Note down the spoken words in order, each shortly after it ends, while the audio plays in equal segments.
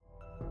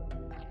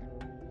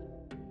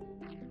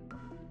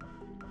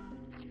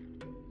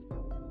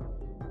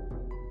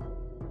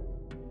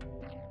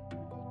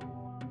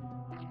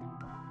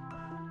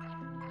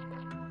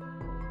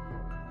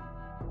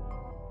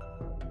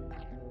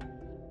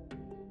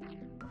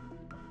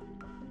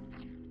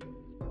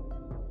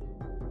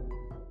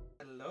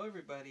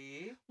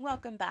everybody.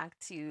 Welcome back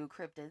to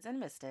Cryptids and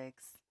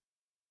Mystics.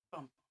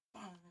 Bum,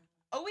 bum.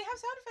 Oh, we have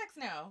sound effects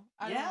now.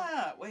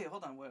 Yeah. Wait,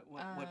 hold on.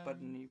 What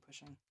button are you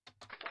pushing?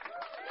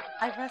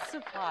 I pressed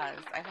applause.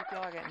 I hope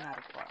y'all are getting that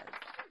applause.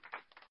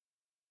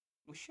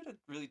 We should have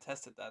really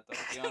tested that, though, to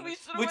be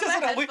honest. We should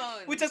have worn the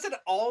headphones. We tested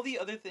all the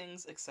other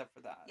things except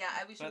for that. Yeah,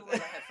 we should have worn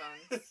the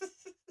headphones.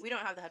 We don't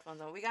have the headphones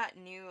on. We got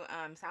new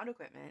sound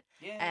equipment.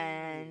 Yay.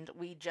 And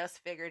we just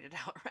figured it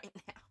out right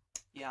now.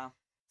 Yeah.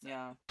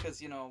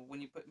 Because,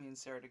 when you put me and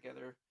Sarah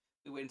together,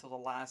 we wait until the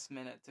last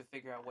minute to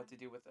figure out what to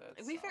do with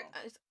it. We figured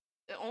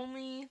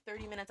only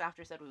 30 minutes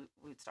after said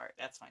we'd start.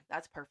 That's fine.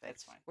 That's perfect.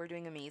 That's fine. We're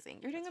doing amazing.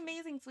 You're doing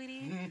amazing,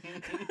 sweetie.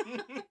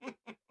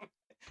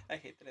 I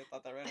hate that I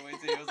thought that right away,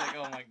 too. I was like,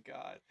 oh, my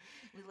God.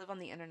 We live on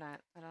the internet.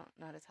 I don't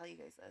know how to tell you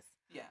guys this.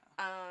 Yeah.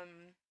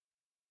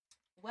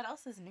 What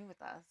else is new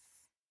with us?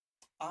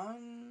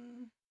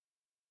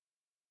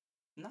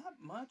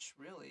 Not much,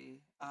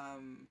 really.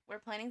 We're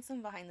planning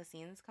some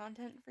behind-the-scenes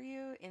content for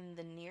you in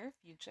the near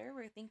future.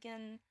 We're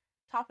thinking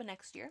top of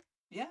next year.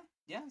 Yeah.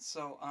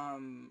 So,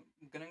 I'm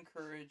gonna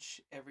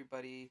encourage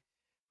everybody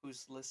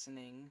who's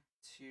listening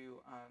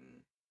to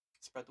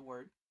spread the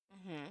word.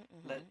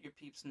 Let your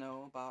peeps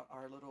know about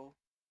our little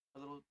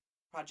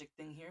project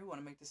thing here. We want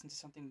to make this into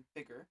something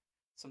bigger,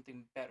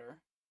 something better.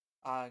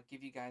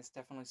 Give you guys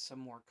definitely some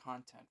more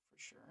content for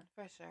sure.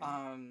 For sure.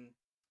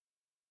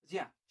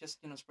 Yeah, just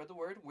spread the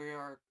word. We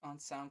are on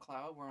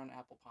SoundCloud. We're on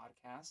Apple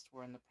Podcasts.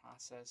 We're in the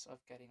process of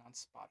getting on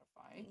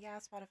Spotify. Yeah,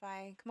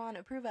 Spotify. Come on,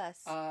 approve us.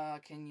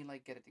 Can you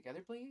get it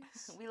together, please?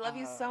 We love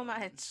you so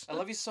much. I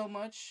love you so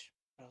much,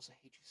 but I also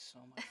hate you so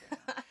much right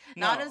now.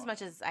 Not No. as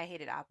much as I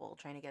hated Apple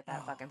trying to get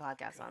that fucking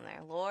podcast on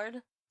there.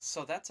 Lord.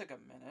 So that took a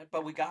minute,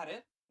 but we got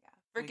it. Yeah.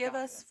 Forgive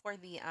got us it. for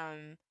the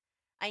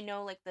I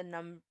know the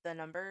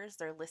numbers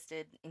they're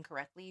listed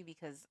incorrectly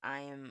because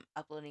I am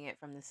uploading it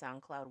from the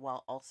SoundCloud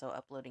while also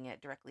uploading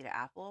it directly to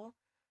Apple.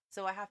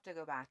 So I have to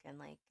go back and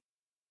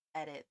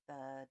edit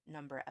the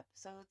number of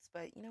episodes,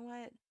 but you know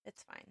what?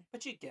 It's fine.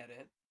 But you get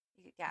it.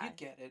 Yeah. You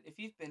get it. If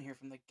you've been here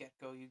from the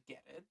get-go, you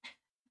get it.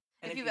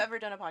 And if you've ever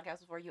done a podcast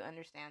before, you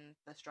understand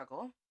the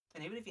struggle.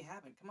 And even if you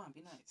haven't, come on,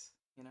 be nice.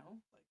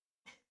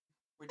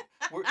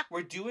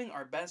 We're doing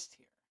our best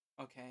here,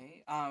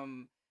 okay?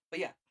 But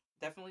yeah,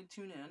 definitely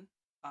tune in.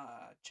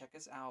 Check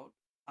us out.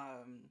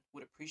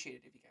 Would appreciate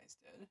it if you guys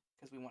did,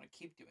 because we want to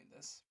keep doing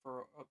this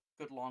for a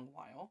good long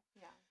while.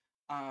 Yeah.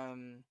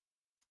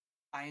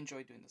 I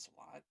enjoy doing this a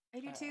lot.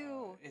 I do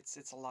too.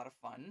 It's a lot of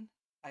fun.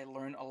 I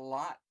learn a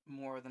lot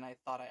more than I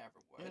thought I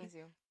ever would. Me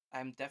too.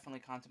 I'm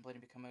definitely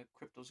contemplating becoming a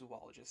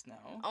cryptozoologist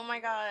now. Oh my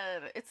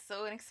god, it's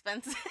so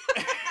inexpensive.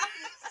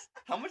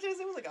 How much is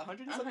it? It was like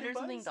 $100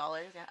 something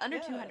dollars. Yeah, under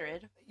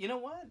 200. You know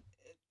what?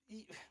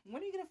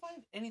 When are you gonna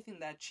find anything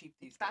that cheap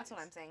these days? That's what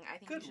I'm saying. I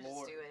think Good you should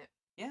Lord. just do it.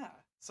 Yeah.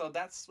 So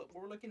that's what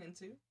we're looking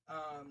into.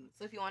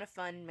 So if you want to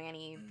fund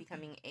Manny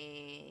becoming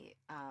a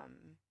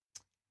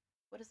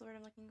what is the word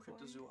I'm looking for?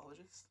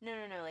 Cryptozoologist? No,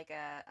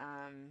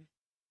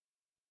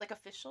 like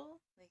official?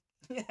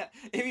 Yeah.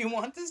 If you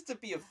want this to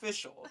be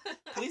official,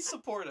 please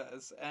support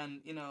us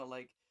and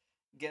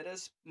get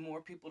us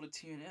more people to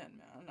tune in,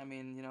 man. I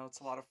mean,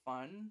 it's a lot of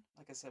fun.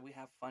 Like I said, we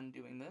have fun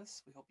doing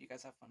this. We hope you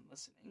guys have fun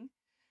listening.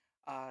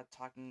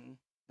 Talking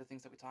the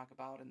things that we talk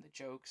about and the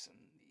jokes and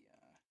the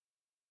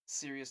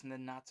serious and the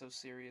not so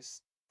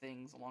serious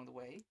things along the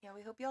way. Yeah,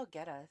 we hope y'all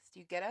get us. Do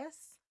you get us?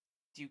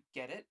 Do you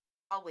get it?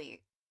 I'll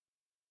wait.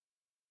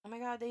 Oh my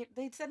god,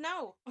 they said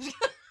no.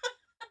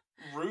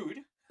 Rude.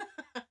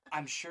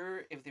 I'm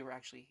sure if they were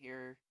actually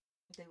here,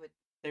 They would.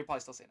 they'd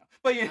probably still say no.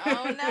 But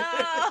Oh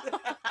no.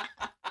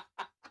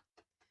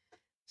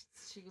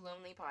 Two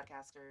lonely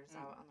podcasters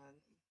out on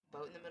a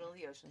boat in the middle of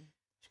the ocean.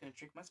 Just gonna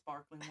drink my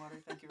sparkling water.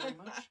 Thank you very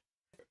much.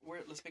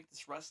 Let's make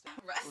this rustic.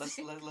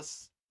 Rustic.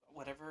 Let's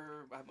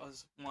whatever I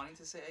was wanting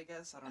to say. I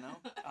guess I don't know.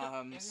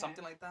 Okay.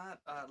 Something like that.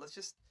 Let's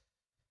just.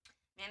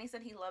 Manny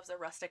said he loves a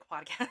rustic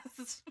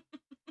podcast.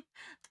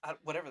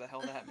 Whatever the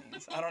hell that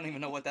means. I don't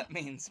even know what that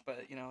means,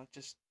 but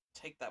just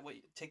take that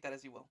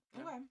as you will.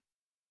 Okay.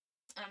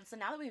 So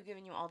now that we've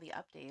given you all the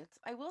updates,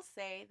 I will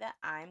say that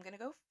I'm gonna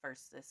go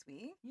first this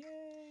week.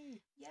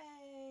 Yay!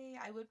 Yay!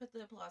 I would put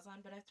the applause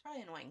on, but it's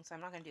probably annoying, so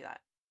I'm not gonna do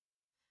that.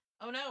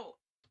 Oh no!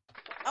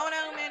 Oh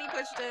no, Manny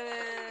pushed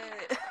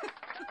it!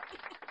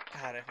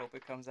 God, I hope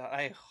it comes out.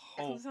 I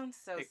hope it sounds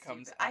so it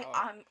comes stupid.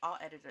 out. I'll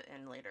edit it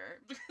in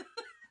later.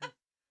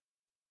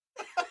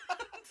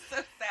 So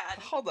sad.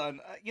 Hold on.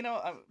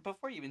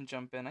 Before you even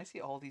jump in, I see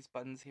all these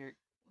buttons here.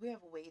 We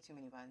have way too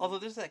many buttons. Although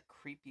there's that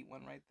creepy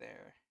one right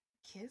there.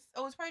 Kiss?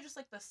 Oh, it's probably just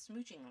the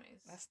smooching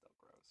noise. That's still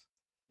gross.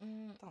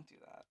 Don't do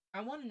that. I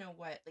want to know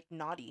what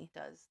naughty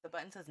does. The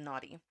button says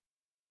naughty.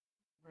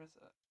 Where is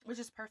it? Which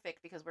is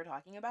perfect because we're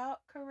talking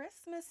about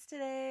Christmas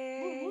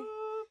today.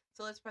 Woo-woo.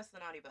 So let's press the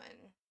naughty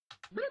button.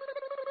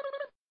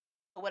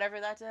 Whatever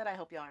that did, I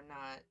hope y'all are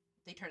not.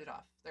 They turned it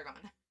off. They're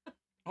gone.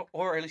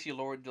 Or at least you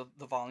lowered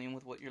the volume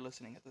with what you're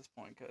listening at this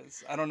point,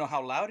 because I don't know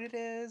how loud it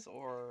is,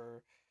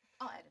 or...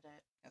 I'll edit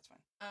it. That's fine.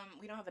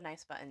 We don't have a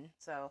nice button,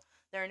 so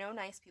there are no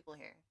nice people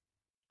here.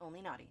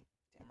 Only naughty.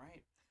 Damn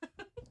right.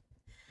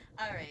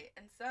 All right,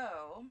 and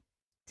so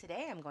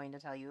today I'm going to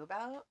tell you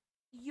about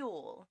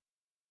Yule.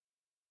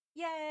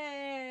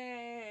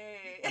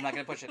 Yay! I'm not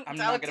gonna push it. I'm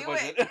Don't not gonna do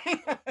push it. it.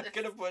 I'm not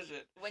gonna push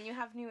it. When you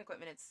have new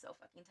equipment, it's so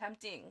fucking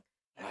tempting.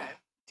 Okay.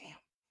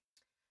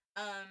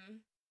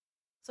 Damn.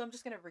 So I'm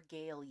just gonna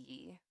regale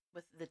ye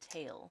with the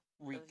tale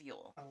of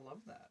Yule. I love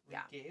that.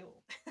 Yeah.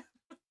 Regale.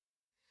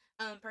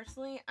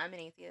 Personally, I'm an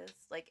atheist,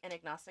 like an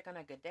agnostic on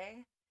a good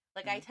day.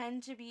 Like I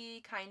tend to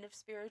be kind of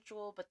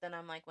spiritual, but then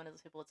I'm like one of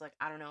those people. It's like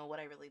I don't know what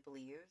I really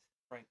believe.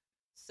 Right.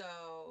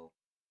 So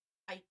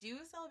I do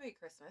celebrate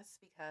Christmas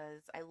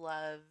because I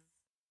love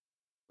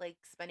like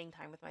spending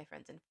time with my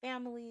friends and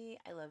family.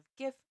 I love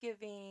gift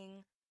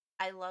giving.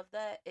 I love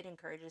that it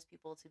encourages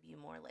people to be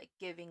more like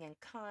giving and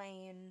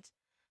kind.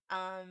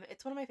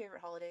 It's one of my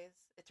favorite holidays.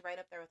 It's right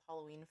up there with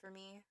Halloween for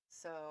me.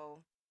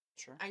 So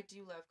Sure. I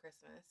do love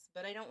Christmas,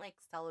 but I don't like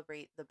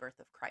celebrate the birth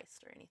of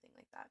Christ or anything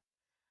like that.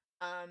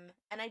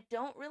 And I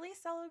don't really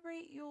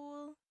celebrate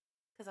Yule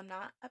because I'm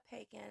not a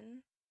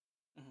pagan.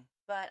 Mhm.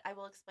 But I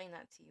will explain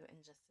that to you in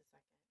just a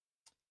second.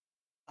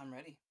 I'm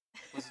ready.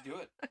 Let's do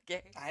it.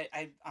 Okay.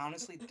 I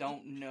honestly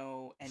don't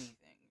know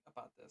anything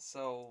about this,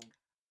 so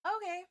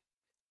Okay.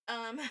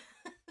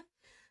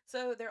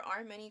 So there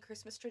are many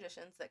Christmas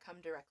traditions that come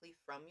directly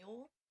from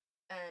Yule.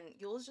 And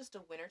Yule is just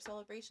a winter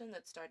celebration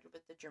that started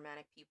with the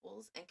Germanic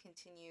peoples and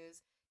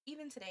continues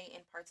even today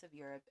in parts of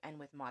Europe and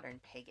with modern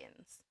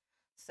pagans.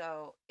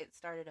 So it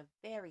started a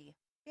very,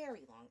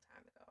 very long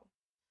time ago.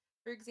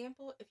 For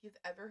example, if you've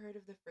ever heard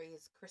of the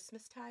phrase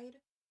Christmastide,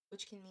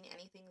 which can mean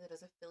anything that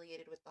is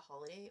affiliated with the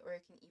holiday, or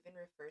it can even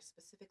refer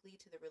specifically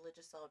to the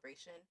religious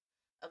celebration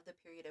of the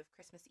period of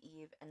Christmas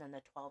Eve and then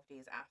the 12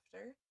 days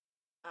after,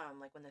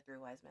 like when the three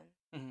wise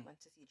men went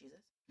to see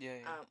Jesus. Yeah.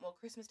 Well,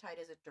 Christmastide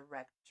is a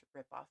direct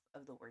ripoff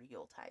of the word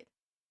Yuletide.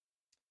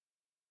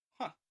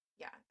 Huh.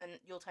 Yeah, and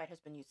Yuletide has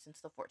been used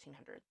since the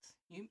 1400s.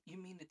 You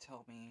mean to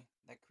tell me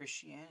that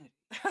Christianity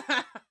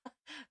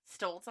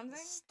Stole something?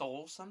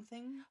 stole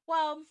something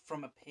Well,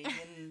 from a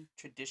pagan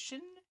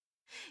tradition?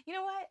 you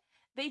know what?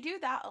 They do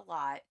that a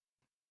lot.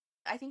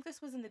 I think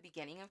this was in the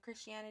beginning of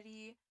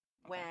Christianity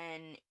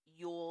when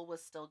Yule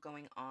was still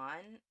going on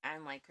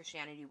and like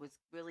Christianity was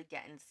really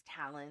getting its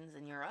talons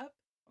in Europe.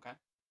 Okay.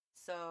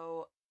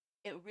 So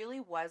it really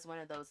was one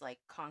of those like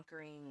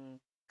conquering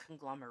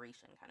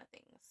conglomeration kind of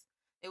things.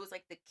 It was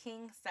like the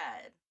king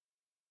said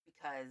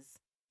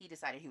because he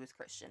decided he was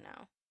Christian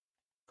now.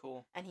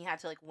 Cool. And he had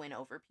to like win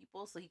over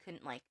people, so he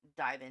couldn't like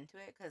dive into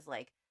it because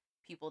like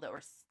people that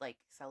were like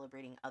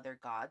celebrating other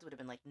gods would have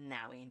been like,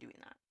 nah, we ain't doing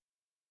that.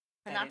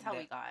 And that's how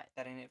we got.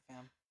 That ain't it,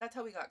 fam. That's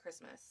how we got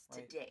Christmas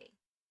today.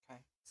 Okay.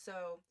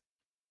 So,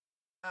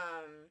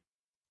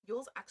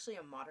 Yule's actually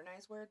a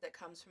modernized word that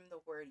comes from the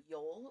word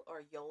Yule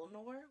or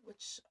Yolnor,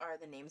 which are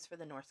the names for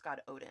the Norse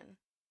god Odin.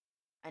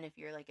 And if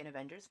you're like an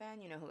Avengers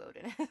fan, you know who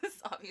Odin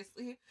is,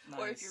 obviously. Nice.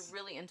 Or if you're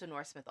really into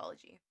Norse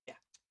mythology. Yeah.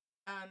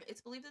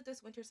 It's believed that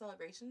this winter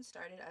celebration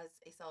started as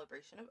a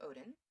celebration of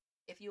Odin.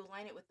 If you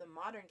align it with the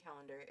modern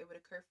calendar, it would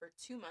occur for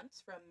 2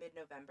 months from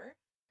mid-November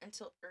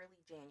until early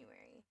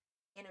January.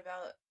 In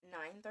about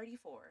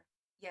 934.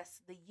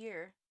 Yes, the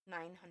year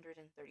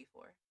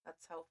 934.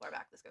 That's how far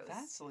back this goes.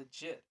 That's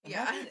legit.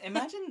 Yeah.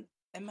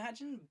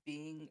 Imagine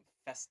being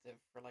festive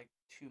for like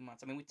 2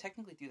 months. I mean, we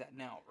technically do that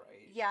now,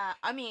 right? Yeah,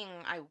 I mean,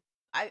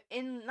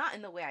 not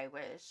in the way I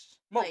wish.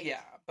 Well, like,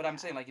 yeah, but I'm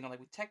saying like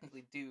we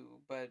technically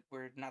do, but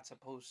we're not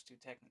supposed to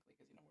technically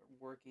because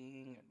we're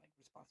working and like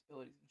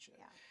responsibilities and shit.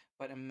 Yeah.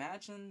 But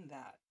imagine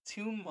that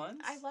 2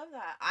 months. I love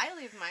that. I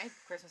leave my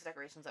Christmas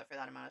decorations up for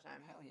that amount of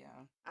time. Hell yeah.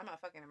 I'm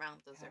not fucking around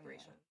with those Hell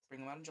decorations. Yeah.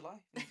 Bring them out in July.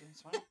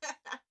 It's fine.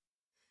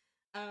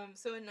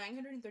 So in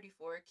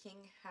 934,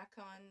 King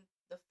Hakon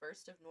the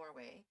First of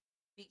Norway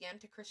began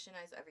to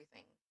Christianize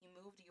everything. He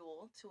moved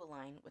Yule to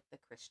align with the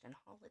Christian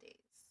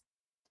holidays.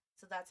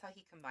 So that's how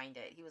he combined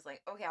it. He was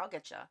like, okay, I'll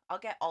get you. I'll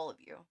get all of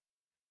you.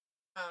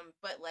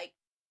 But like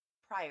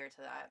prior to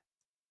that,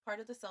 part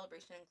of the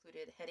celebration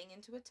included heading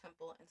into a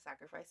temple and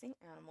sacrificing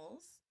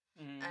animals,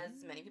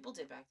 as many people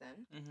did back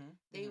then.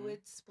 They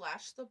would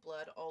splash the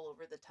blood all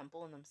over the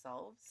temple and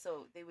themselves.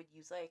 So they would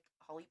use like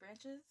holly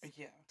branches,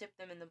 dip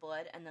them in the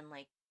blood, and then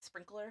like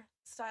sprinkler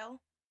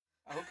style.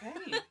 Okay.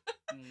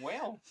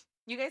 Well.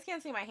 You guys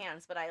can't see my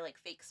hands, but I like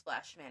fake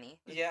splash Manny.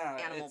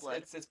 Animal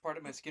blood. It's part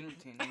of my skin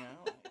routine, like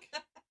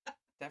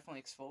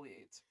definitely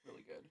exfoliates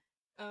really good.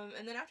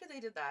 And then after they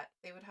did that,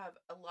 they would have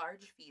a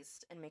large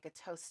feast and make a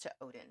toast to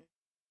Odin,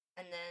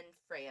 and then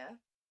Freya,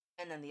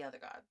 and then the other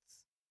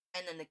gods,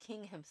 and then the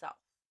king himself.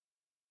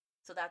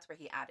 So that's where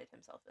he added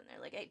himself in there.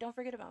 Like, hey, don't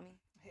forget about me.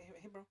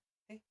 Hey, bro.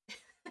 Hey,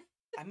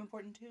 I'm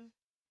important too.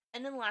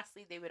 And then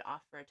lastly, they would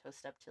offer a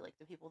toast up to like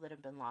the people that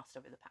have been lost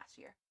over the past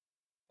year.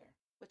 Fair.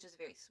 Which is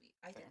very sweet.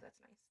 I think that's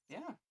nice.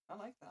 Yeah, I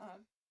like that.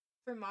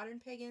 For modern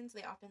pagans,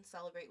 they often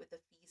celebrate with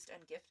a feast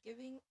and gift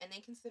giving, and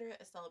they consider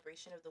it a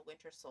celebration of the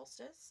winter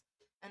solstice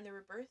and the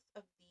rebirth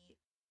of the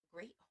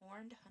great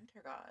horned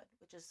hunter god,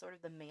 which is sort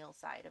of the male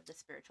side of the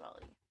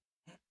spirituality.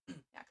 Yeah,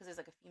 because there's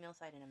like a female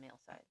side and a male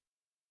side.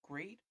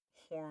 Great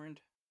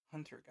horned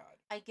hunter god.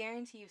 I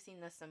guarantee you've seen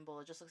this symbol.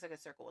 It just looks like a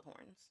circle with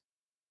horns.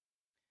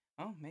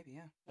 Oh, maybe,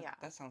 yeah. Yeah.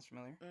 That sounds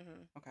familiar.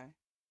 Mm-hmm. Okay.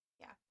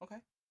 Yeah. Okay.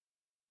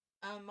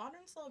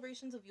 Modern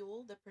celebrations of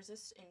Yule that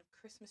persist in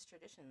Christmas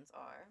traditions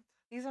are...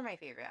 These are my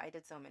favorite. I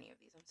did so many of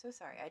these. I'm so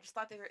sorry. I just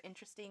thought they were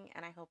interesting,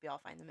 and I hope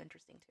y'all find them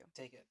interesting, too.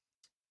 Take it.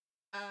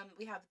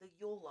 We have the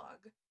Yule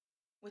log,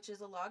 which is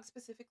a log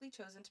specifically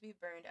chosen to be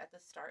burned at the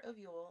start of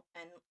Yule,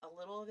 and a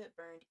little of it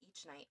burned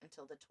each night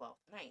until the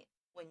 12th night,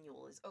 when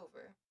Yule is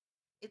over.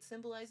 It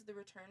symbolizes the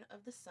return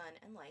of the sun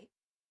and light.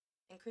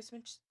 In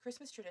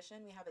Christmas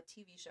tradition, we have a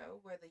TV show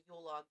where the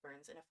Yule log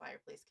burns in a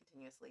fireplace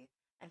continuously,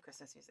 and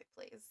Christmas music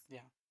plays.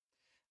 Yeah.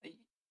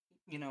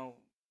 You know,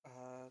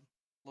 a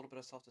little bit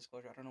of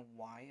self-disclosure. I don't know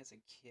why, as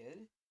a kid,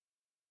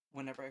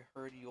 whenever I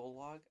heard Yule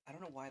log, I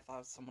don't know why I thought it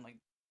was someone, like,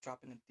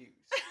 dropping a deuce.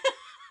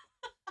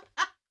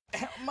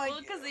 Well,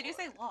 because they do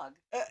say log.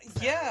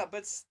 So. Yeah,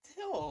 but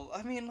still,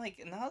 I mean,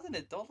 like, now as an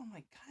adult, I'm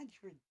like, God,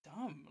 you were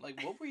dumb.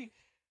 Like, what were you...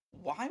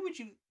 Why would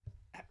you...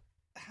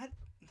 How...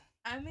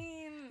 I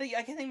mean... Like,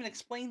 I can't even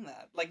explain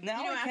that. Like,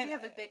 now I after can't... you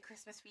have a big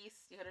Christmas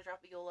feast, you gotta drop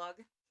a Yule log.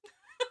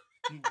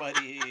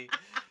 Buddy...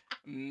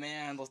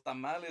 Man, those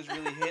tamales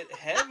really hit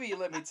heavy,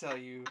 let me tell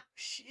you.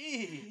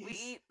 Jeez. We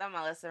eat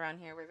tamales around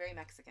here. We're very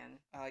Mexican.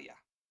 Yeah.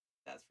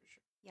 That's for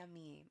sure.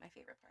 Yummy. My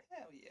favorite part.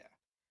 Hell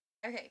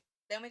yeah. Okay.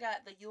 Then we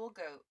got the Yule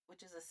goat,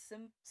 which is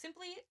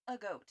simply a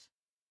goat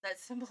that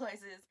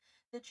symbolizes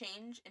the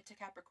change into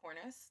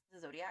Capricornus,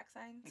 the zodiac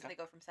sign. So Okay. they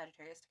go from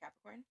Sagittarius to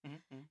Capricorn.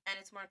 Mm-hmm. And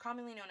it's more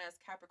commonly known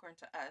as Capricorn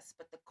to us,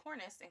 but the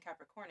cornus in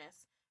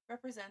Capricornus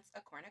represents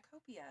a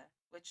cornucopia,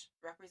 which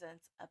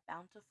represents a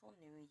bountiful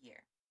new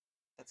year.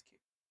 That's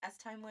cute. As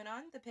time went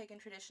on, the pagan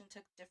tradition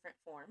took different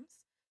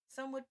forms.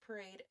 Some would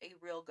parade a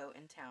real goat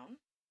in town.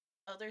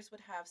 Others would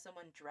have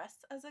someone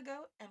dress as a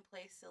goat and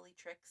play silly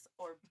tricks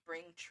or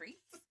bring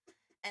treats.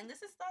 And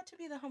this is thought to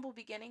be the humble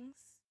beginnings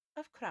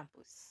of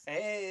Krampus.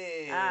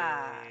 Hey!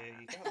 Ah.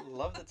 You gotta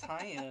love the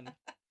tie-in.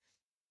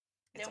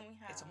 It's, Then we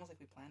have... it's almost like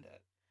we planned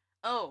it.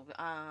 Oh,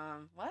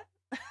 what?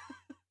 I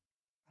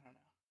don't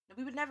know.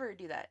 We would never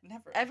do that.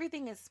 Never.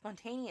 Everything is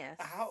spontaneous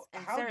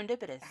and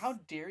serendipitous. How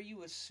dare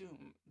you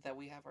assume that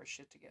we have our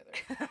shit together?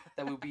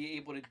 That we'll be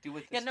able to do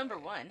it this Yeah, number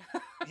way? one.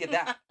 Yeah,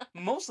 that.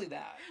 Mostly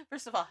that.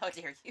 First of all, how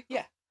dare you?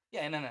 Yeah.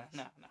 Yeah, no.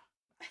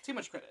 Too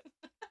much credit.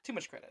 Too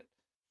much credit.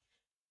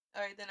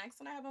 All right, the next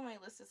one I have on my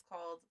list is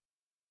called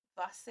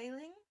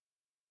Vassailing,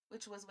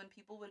 which was when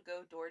people would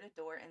go door to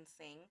door and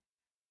sing,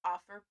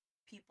 offer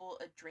people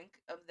a drink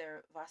of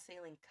their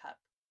Vassailing cup,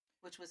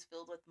 which was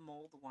filled with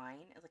mulled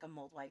wine. It's like a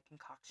mulled wine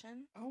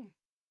concoction. Oh.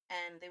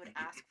 And they would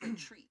ask for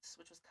treats,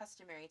 which was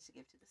customary to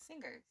give to the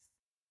singers.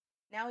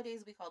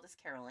 Nowadays, we call this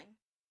caroling.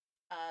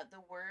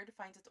 The word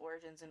finds its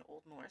origins in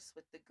Old Norse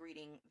with the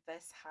greeting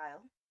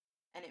Vesheil,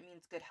 and it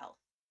means good health,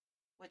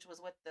 which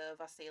was what the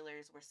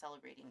Vassailers were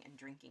celebrating and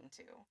drinking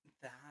to.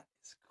 That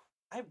is cool.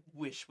 I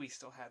wish we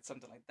still had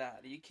something like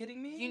that. Are you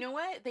kidding me? You know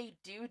what? They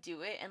do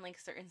it in like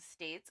certain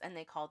states, and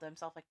they call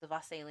themselves like the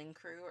Vassailing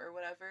crew or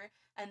whatever,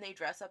 and they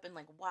dress up in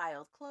like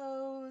wild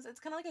clothes. It's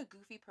kind of like a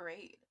goofy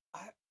parade.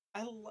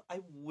 I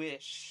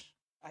wish.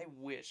 I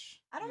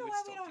don't know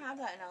why we don't have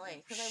that in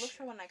LA, because I looked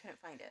for one and I couldn't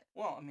find it.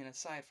 Well, I mean,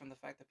 aside from the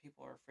fact that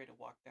people are afraid to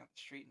walk down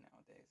the street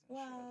nowadays and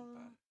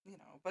shit,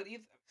 but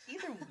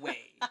either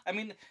way, I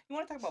mean, you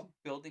want to talk about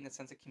building a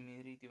sense of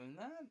community doing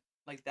that?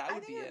 Like, that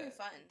would be it. That'd be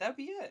fun. That'd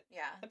be it.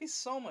 Yeah. That'd be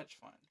so much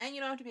fun. And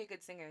you don't have to be a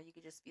good singer. You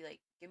could just be like,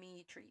 give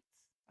me treats.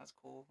 That's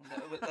cool.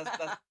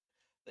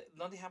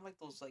 Don't they have like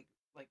those like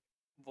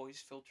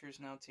voice filters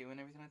now too and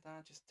everything like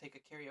that? Just take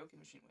a karaoke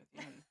machine with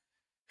you.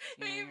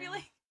 And, You'd be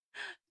like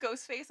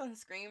Ghostface on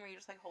Scream, where you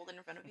just like hold it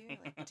in front of you.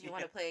 Like, do you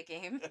want to play a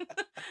game?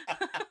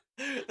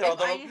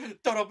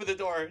 Don't open the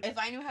door. If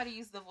I knew how to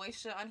use the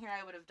voice shit on here,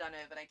 I would have done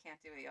it, but I can't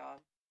do it,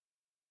 y'all.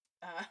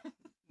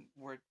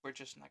 We're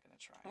just not gonna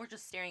try. We're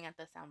just staring at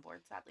the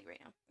soundboard, sadly, right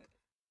now.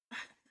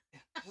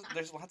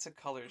 There's lots of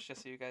colors,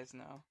 just so you guys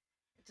know.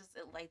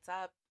 It lights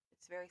up.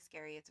 It's very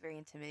scary. It's very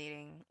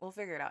intimidating. We'll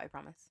figure it out, I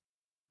promise.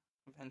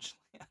 Eventually,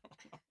 I don't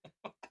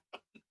know.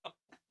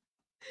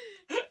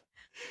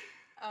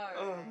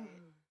 Alright.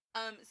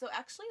 So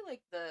actually,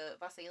 like, the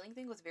Vassailing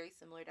thing was very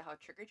similar to how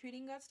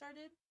trick-or-treating got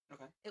started.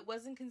 Okay. It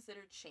wasn't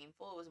considered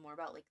shameful. It was more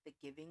about, like, the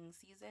giving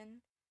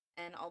season.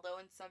 And although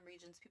in some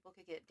regions people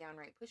could get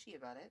downright pushy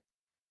about it,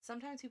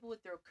 sometimes people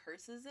would throw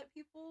curses at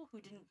people who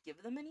didn't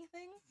give them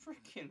anything.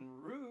 Freaking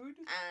rude.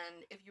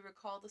 And if you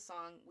recall the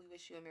song "We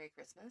Wish You a Merry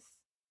Christmas,"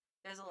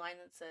 there's a line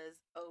that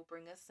says, "Oh,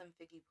 bring us some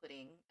figgy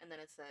pudding," and then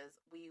it says,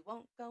 "We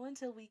won't go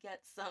until we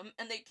get some,"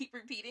 and they keep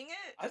repeating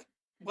it.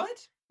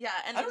 What? Yeah,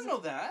 and I don't know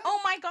that. Oh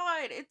my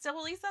god, it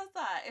totally says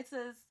that. It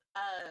says,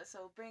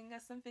 so bring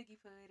us some figgy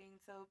pudding,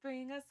 so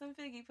bring us some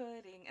figgy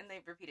pudding, and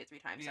they repeat it 3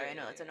 times. Sorry, I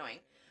know that's annoying.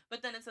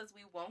 But then it says,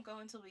 "We won't go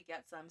until we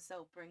get some,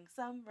 so bring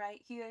some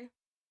right here."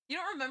 You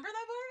don't remember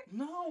that part?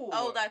 No.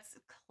 Oh, that's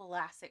a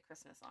classic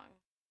Christmas song.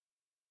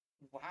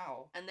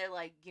 Wow. And they're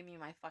like, give me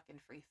my fucking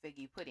free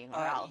figgy pudding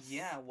or else.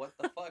 Yeah, what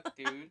the fuck,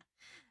 dude?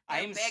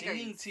 I am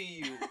singing to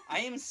you. I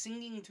am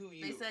singing to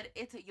you. They said,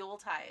 it's a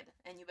Yuletide,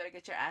 and you better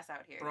get your ass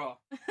out here. Bro.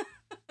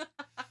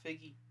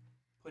 Figgy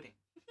pudding.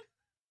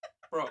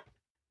 Bro,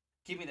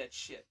 give me that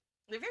shit.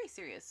 They're very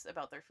serious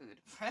about their food.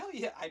 Hell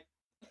yeah.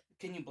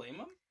 Can you blame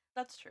them?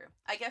 That's true.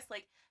 I guess,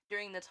 like,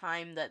 during the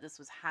time that this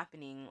was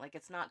happening, like,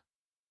 it's not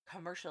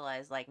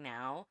commercialized like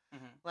now.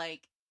 Mm-hmm.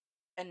 Like,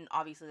 and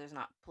obviously there's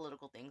not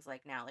political things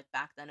like now. Like,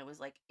 back then it was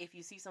like, if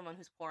you see someone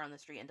who's poor on the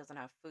street and doesn't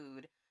have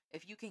food,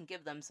 if you can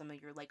give them some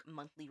of your, like,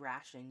 monthly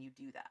ration, you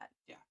do that.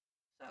 Yeah.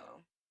 So.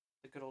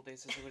 The good old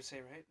days, as they would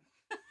say, right?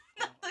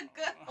 The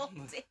good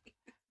old days.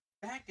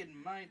 Back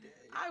in my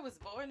day. I was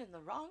born in the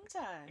wrong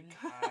time.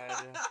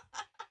 God.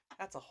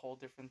 That's a whole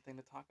different thing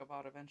to talk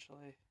about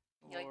eventually.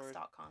 Lord.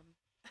 Yikes.com.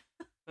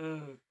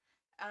 Ugh.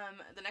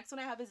 The next one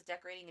I have is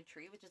decorating a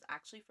tree, which is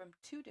actually from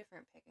 2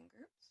 different pagan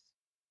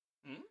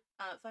groups.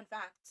 Fun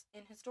fact,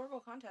 in historical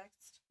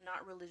context,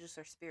 not religious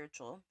or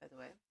spiritual, by the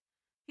way,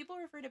 people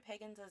refer to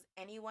pagans as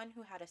anyone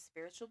who had a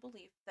spiritual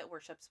belief that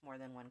worships more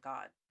than one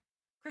god.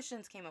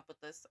 Christians came up with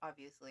this,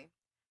 obviously.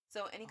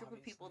 So any group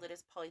of people that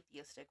is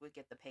polytheistic would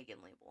get the pagan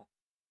label.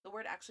 The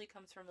word actually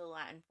comes from the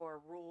Latin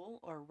for rural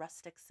or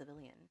rustic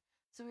civilian.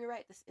 So you're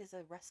right, this is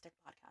a rustic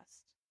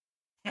podcast.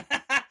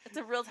 It's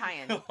a real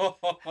tie-in.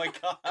 Oh my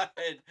god.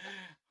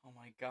 Oh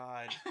my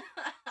god.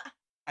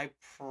 I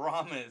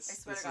promise I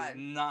swear this to God. is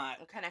not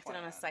I'm connected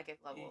on a psychic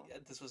level.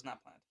 This was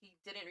not planned. He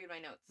didn't read my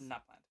notes.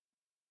 Not planned.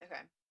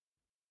 Okay.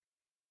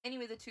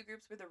 Anyway, the 2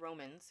 groups were the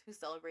Romans, who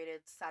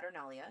celebrated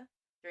Saturnalia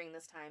during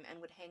this time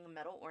and would hang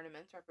metal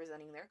ornaments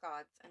representing their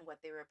gods and what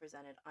they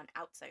represented on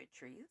outside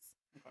trees.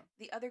 Okay.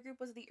 The other group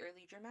was the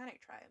early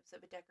Germanic tribes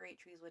that would decorate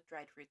trees with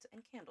dried fruits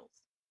and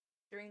candles.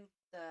 During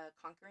the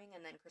conquering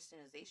and then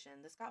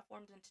Christianization, this got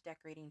formed into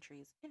decorating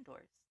trees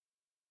indoors.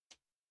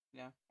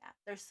 Yeah. Yeah.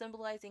 They're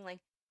symbolizing,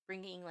 like,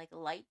 bringing, like,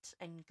 light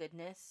and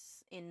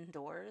goodness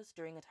indoors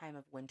during a time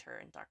of winter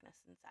and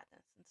darkness and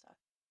sadness and stuff.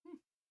 Yeah.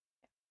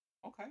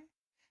 Okay.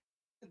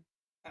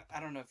 I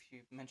don't know if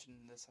you mentioned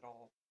this at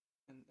all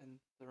in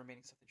the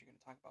remaining stuff that you're going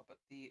to talk about, but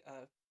the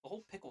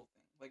whole pickle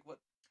thing, like what?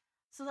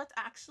 So that's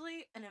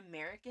actually an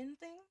American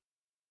thing.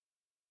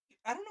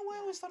 I don't know why I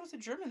always thought it was a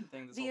German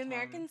thing. The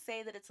Americans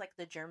say that it's like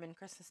the German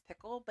Christmas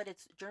pickle, but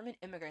it's German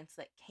immigrants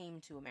that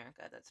came to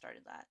America that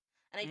started that.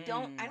 And I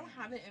don't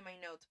have it in my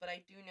notes, but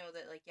I do know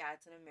that, like, yeah,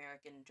 it's an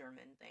American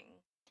German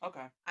thing.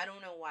 Okay. I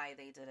don't know why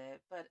they did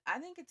it, but I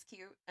think it's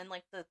cute. And,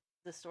 like, the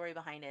story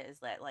behind it is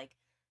that, like,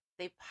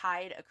 they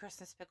hide a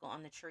Christmas pickle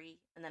on the tree,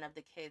 and then of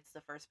the kids,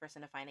 the first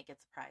person to find it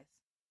gets a prize.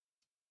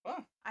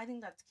 Wow. I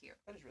think that's cute.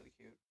 That is really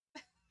cute.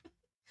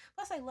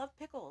 Plus, I love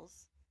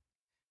pickles.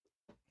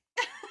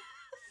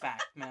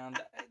 Fact, man.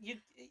 You're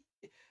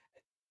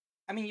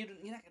not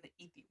gonna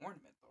eat the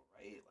ornament though,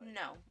 right? Like,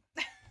 No.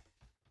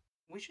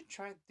 We should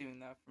try doing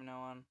that from now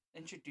on.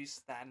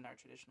 Introduce that in our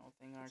traditional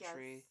thing on our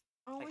tree.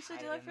 Oh, Like, we should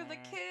hide do it that in for the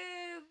there.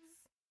 kids.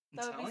 I'm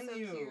That would be telling so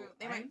you. cute.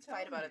 They I'm might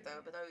fight about it telling though,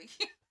 you. but that would be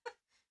cute.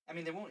 I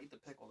mean, they won't eat the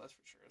pickle, that's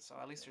for sure. So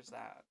at least there's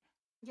that.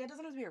 Yeah, it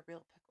doesn't have to be a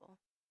real pickle.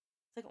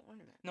 It's like an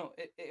ornament. No,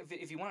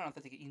 if you want an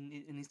authentic,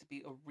 it needs to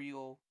be a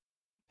real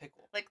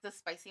pickle. Like the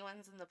spicy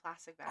ones in the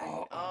plastic bag.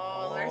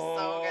 Oh, they're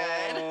so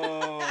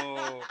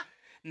good.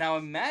 Now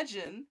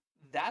imagine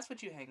that's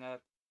what you hang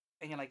up,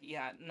 and you're like,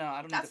 yeah, no,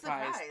 I don't need That's the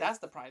prize. the prize. That's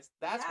the prize.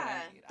 That's what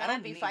I need. I Then don't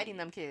I'd be need fighting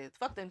them kids.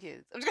 Fuck them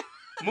kids.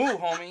 Move,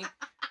 homie.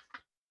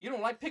 You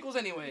don't like pickles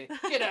anyway.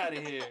 Get out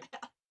of here.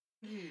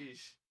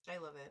 Yeesh. I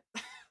love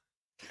it.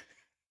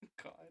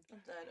 God. I'm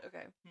dead.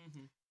 Okay.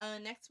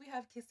 Mm-hmm. Next we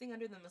have kissing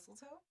under the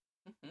mistletoe.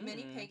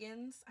 Many Mm.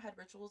 pagans had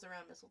rituals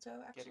around mistletoe,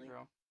 Get actually. it,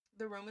 girl.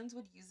 The Romans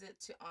would use it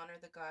to honor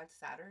the god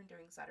Saturn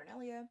during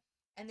Saturnalia,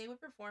 and they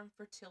would perform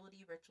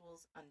fertility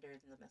rituals under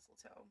the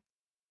mistletoe.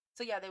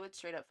 So yeah, they would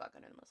straight up fuck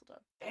under the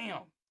mistletoe.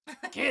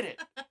 Damn. Get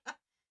it.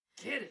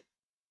 Get it.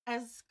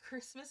 As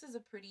Christmas is a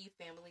pretty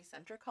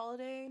family-centric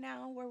holiday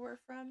now where we're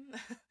from,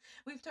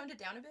 we've toned it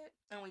down a bit,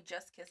 and we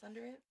just kiss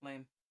under it.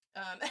 Lame.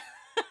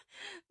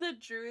 The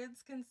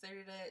Druids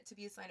considered it to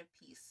be a sign of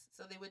peace,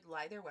 so they would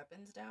lie their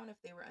weapons down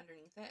if they were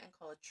underneath it and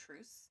call a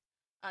truce,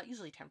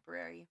 usually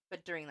temporary,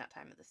 but during that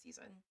time of the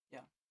season.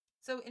 Yeah.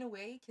 So in a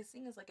way,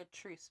 kissing is like a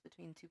truce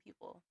between 2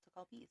 people to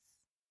call peace.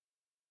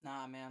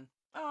 Nah, man.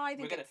 Oh, I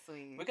think We gotta- it's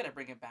sweet. We gotta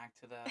bring it back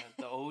to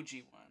the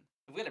OG one.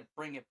 We gotta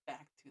bring it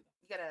back to the.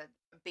 You gotta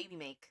baby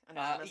make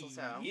under the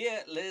mistletoe.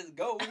 Yeah, let's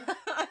go.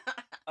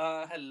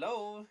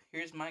 Hello.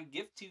 Here's my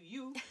gift to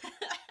you.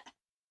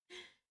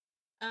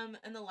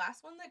 And the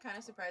last one that kind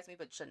of surprised me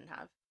but shouldn't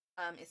have,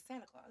 is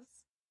Santa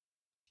Claus.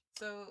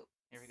 So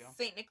Here we go.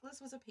 Saint Nicholas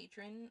was a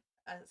patron,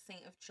 a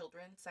saint of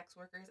children, sex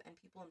workers, and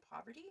people in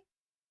poverty.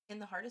 In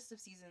the hardest of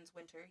seasons,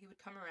 winter, he would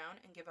come around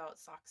and give out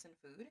socks and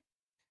food.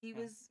 He Yeah.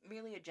 was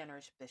merely a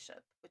generous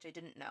bishop, which I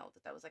didn't know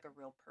that was like a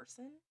real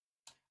person.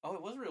 Oh,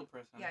 it was a real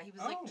person. Yeah, he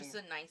was like just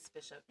a nice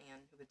bishop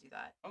man who would do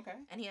that. Okay.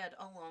 And he had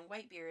a long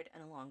white beard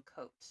and a long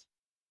coat.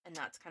 and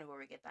that's kind of where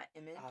we get that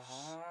image.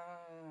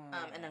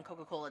 And then Ah.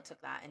 Coca-Cola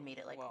took that and made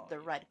it like Well, the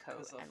you red know, coat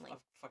 'cause and like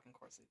of fucking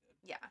course they did.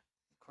 yeah.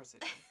 Of course they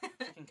did.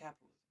 Freaking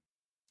capitalism.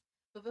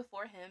 But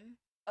before him,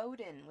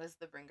 Odin was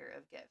the bringer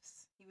of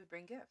gifts. He would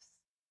bring gifts.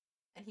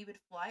 And he would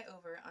fly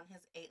over on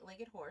his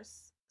 8-legged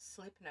horse,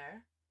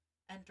 Sleipnir,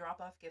 and drop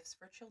off gifts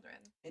for children.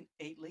 An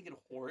 8-legged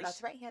horse?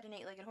 That's right, he had an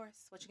 8-legged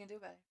horse. What you can do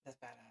about it? That's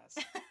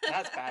badass.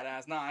 That's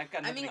badass. No, I've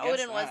got I nothing mean,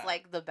 against Odin was that.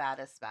 like the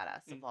baddest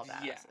badass of all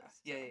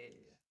badasses. Yeah.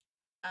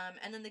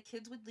 And then the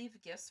kids would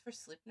leave gifts for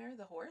Sleipnir,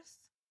 the horse,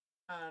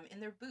 in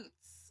their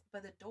boots by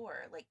the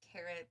door, like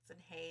carrots and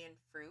hay and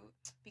fruit,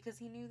 because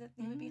he knew that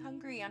he would be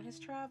hungry on his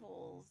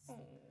travels.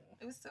 Oh,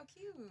 It was so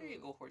cute. there you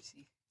go,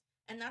 horsey.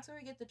 And that's where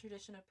we get the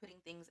tradition of putting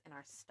things in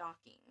our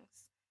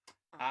stockings.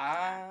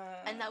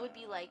 And And that would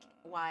be like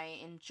why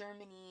in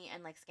Germany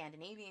and like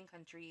Scandinavian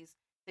countries,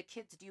 the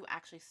kids do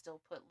actually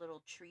still put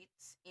little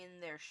treats in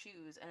their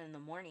shoes, and in the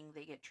morning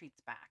they get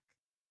treats back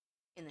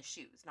in the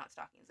shoes, not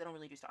stockings. They don't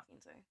really do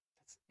stockings there.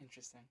 That's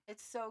interesting.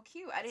 It's so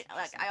cute. That's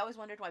interesting. I always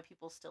wondered why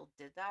people still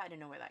did that. I didn't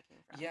know where that came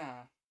from.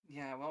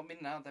 Yeah. Well, I mean,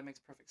 now that makes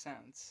perfect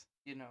sense.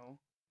 You know,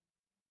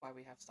 why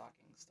we have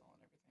stockings still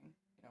and everything.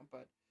 You know,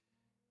 but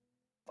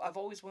I've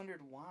always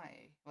wondered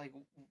why. Like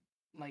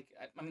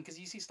I mean, because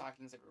you see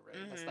stockings everywhere.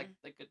 Right? That's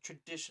like a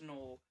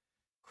traditional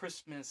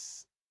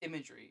Christmas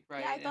imagery,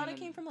 right? Yeah, I thought it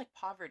came from like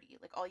poverty.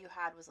 Like all you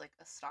had was like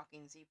a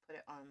stocking, so you put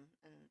it on,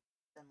 and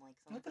then like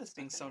someone. Look at this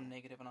being stuff so in it.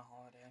 negative on a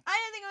holiday. I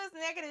didn't think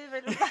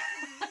it was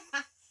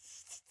negative.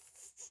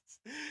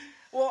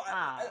 Well,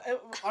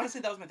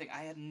 honestly, that was my thing.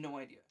 I had no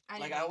idea. I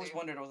Like, didn't I always either.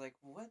 wondered. I was like,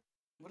 what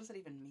does that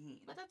even mean?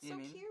 But that's You so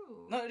know what I mean?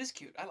 cute. No, it is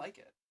cute. I like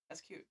it.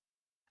 That's cute.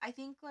 I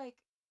think like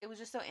it was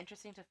just so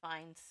interesting to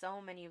find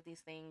so many of these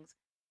things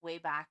way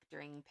back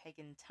during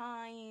pagan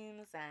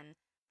times and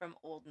from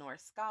Old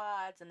Norse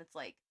gods, and it's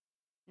like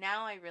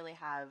now I really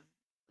have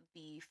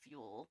the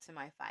fuel to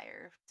my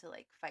fire to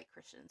like fight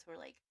Christians who are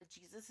like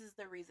Jesus is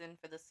the reason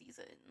for the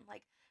season.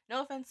 Like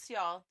no offense to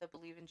y'all that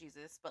believe in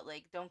Jesus, but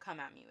like don't come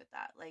at me with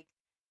that. Like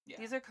Yeah.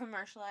 these are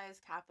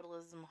commercialized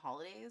capitalism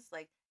holidays.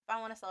 Like if I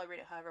want to celebrate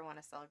it however I want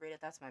to celebrate it,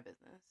 that's my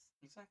business.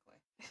 Exactly.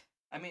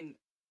 I mean,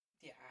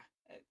 yeah.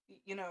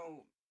 You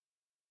know,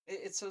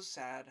 it's so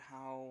sad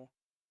how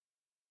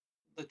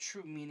the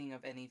true meaning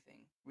of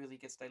anything really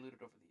gets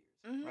diluted over the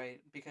years, Mhm.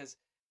 right? Because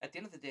at the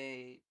end of the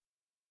day,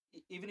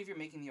 even if you're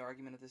making the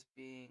argument of this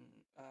being,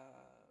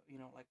 you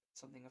know, like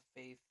something of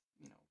faith,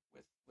 you know,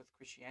 with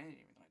Christianity and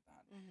everything like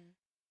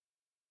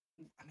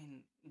that, I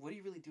mean, what are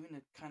you really doing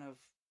to kind of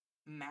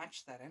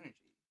match that energy?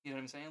 You know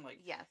what I'm saying? Like,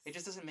 Yes. it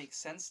just doesn't make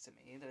sense to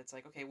me that it's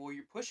like, okay, well,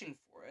 you're pushing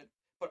for it,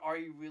 but are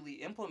you really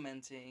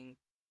implementing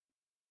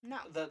No.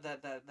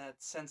 that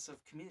sense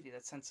of community,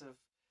 that sense of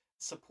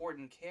support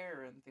and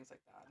care and things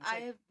like that? It's I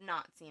like, have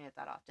not seen it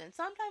that often.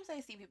 Sometimes I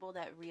see people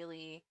that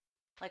really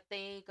like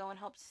they go and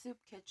help soup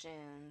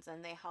kitchens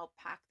and they help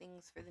pack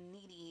things for the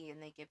needy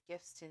and they give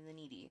gifts to the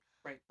needy.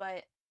 Right.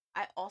 But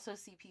I also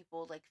see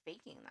people like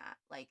faking that.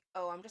 Like,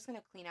 oh, I'm just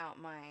gonna clean out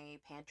my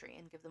pantry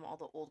and give them all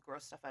the old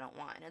gross stuff I don't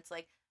want. And it's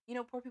like, you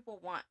know, poor people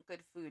want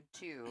good food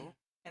too.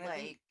 and like I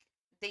think,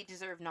 they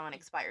deserve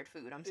non-expired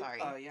food. I'm sorry.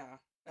 yeah,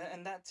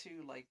 and that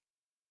too, like,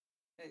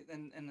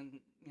 and then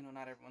you know,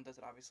 not everyone does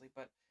it obviously,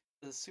 but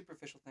the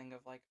superficial thing of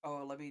like,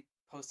 oh, let me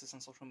post this on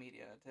social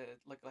media to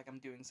look like I'm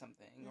doing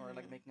something or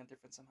like Mhm. making a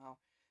difference somehow,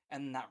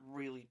 and not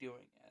really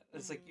doing it.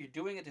 It's like Mhm. you're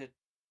doing it to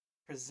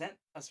present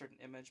a certain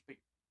image, but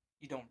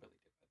you don't really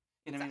do it.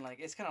 You know what I mean? Like,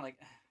 it's kind of like,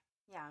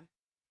 Yeah.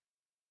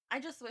 I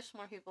just wish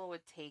more people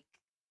would take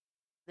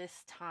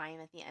this time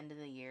at the end of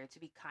the year to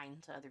be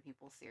kind to other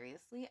people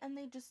seriously, and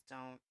they just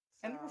don't.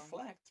 and So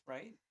reflect,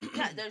 right?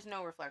 yeah, there's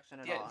no reflection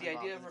at all. The idea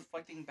involved of in it.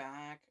 reflecting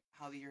back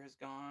how the year has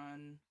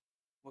gone,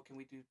 what can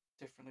we do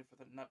differently for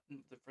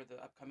for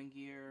the upcoming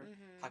year?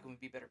 How Mhm. can we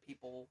be better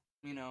people?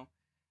 You know,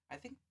 I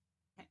think,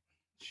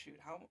 shoot,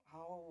 how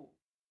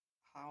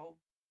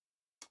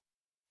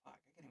fuck,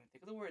 I can't even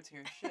think of the words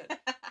here. Shit,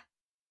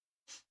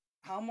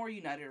 how more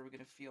united are we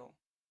gonna feel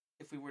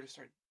if we were to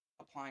start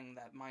applying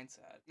that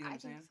mindset? You know what I I'm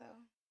saying? think so.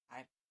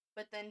 I-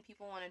 But then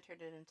people want to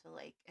turn it into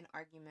like an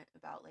argument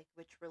about like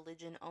which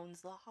religion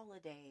owns the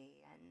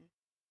holiday, and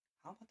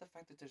How about the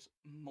fact that there's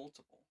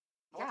multiple?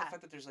 How about yeah, the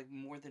fact that there's like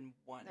more than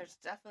one? there's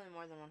definitely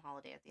more than one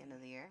holiday at the end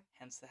of the year.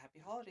 Hence the happy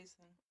holidays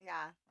thing.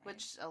 Yeah, Right.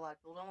 which a lot of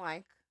people don't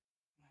like.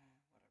 Whatever.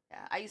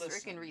 Yeah, I used to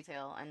work in Listen.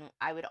 retail, and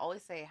I would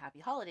always say happy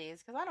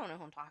holidays because I don't know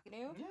who I'm talking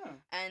to. Yeah.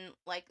 And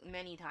like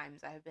many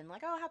times I have been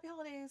like, oh, happy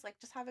holidays, like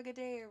just have a good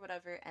day or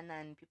whatever. And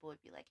then people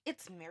would be like,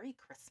 it's Merry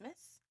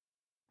Christmas.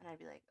 And I'd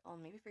be like, oh,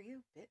 maybe for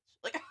you, bitch.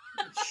 Like,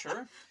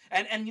 Sure.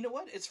 And you know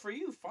what? It's for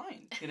you,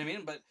 fine. You know what I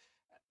mean? But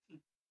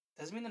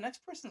doesn't mean the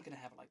next person's gonna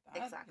have it like that.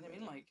 You know what I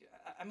mean? Exactly.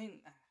 Like, I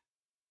mean,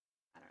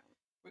 I don't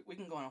know. we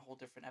can go on a whole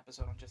different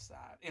episode on just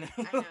that. You know,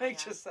 I know, like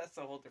yeah. just that's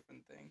a whole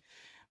different thing.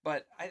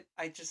 But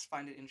I just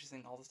find it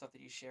interesting all the stuff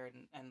that you shared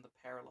and the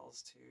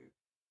parallels to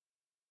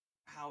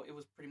how it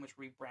was pretty much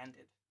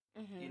rebranded.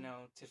 Mm-hmm. You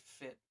know, to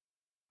fit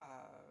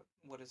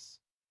what is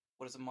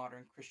a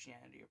modern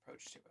Christianity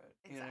approach to it.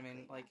 You know what I mean?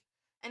 Exactly, Like,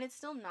 And it's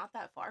still not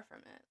that far from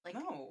it. Like,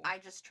 No. I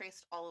just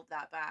traced all of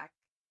that back,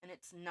 and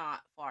it's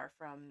not far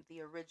from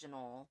the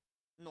original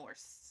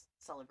Norse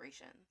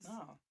celebrations.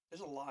 No.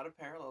 There's a lot of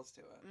parallels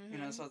to it. You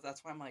know, Mhm. so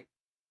that's why I'm like,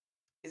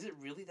 is it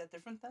really that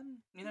different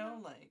then? You know,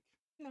 No. like,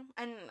 No.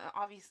 And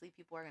obviously,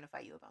 people are going to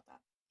fight you about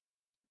that.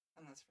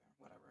 and that's fair.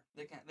 Whatever.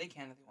 They can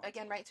if they want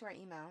Again, to. write to our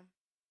email.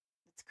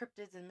 It's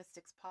cryptids and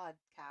mystics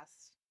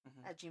podcast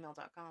Mhm. at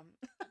gmail.com.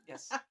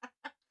 Yes.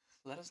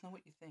 Let us know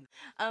what you think.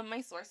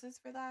 My sources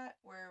for that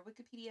were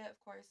Wikipedia, of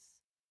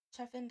course,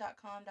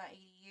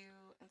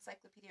 cheffin.com.edu,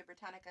 Encyclopedia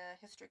Britannica,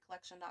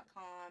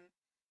 historycollection.com,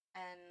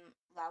 and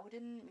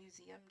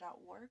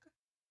loudounmuseum.org.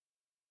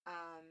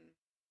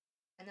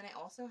 And then I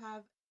also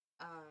have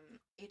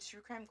a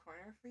true crime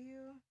corner for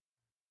you,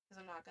 because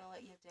I'm not going to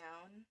let you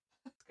down.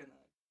 It's gonna.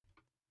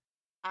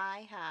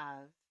 I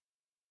have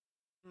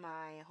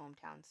my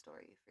hometown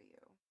story for you.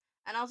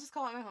 And I'll just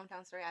call it my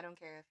hometown story. I don't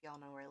care if y'all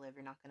know where I live.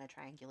 You're not going to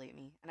triangulate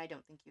me. And I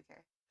don't think you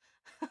care.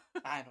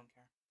 I don't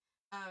care.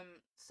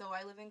 So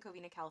I live in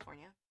Covina,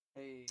 California.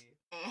 Hey.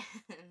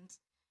 And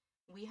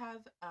we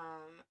have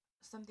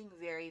something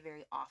very,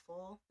 very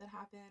awful that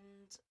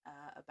happened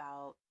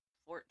about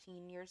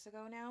 14 years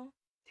ago now.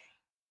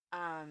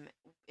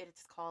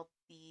 It's called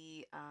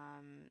the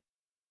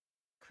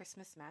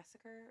Christmas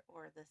Massacre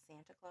or the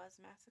Santa Claus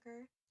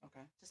Massacre.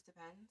 Okay. Just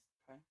depends.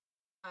 Okay.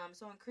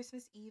 So on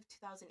Christmas Eve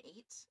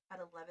 2008 at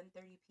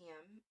 11:30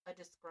 p.m., a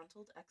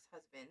disgruntled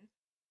ex-husband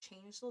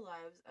changed the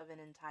lives of an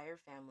entire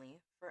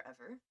family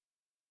forever.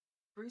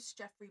 Bruce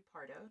Jeffrey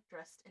Pardo,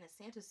 dressed in a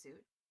Santa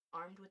suit,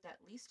 armed with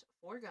at least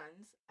 4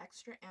 guns,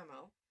 extra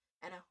ammo,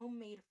 and a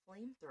homemade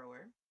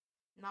flamethrower,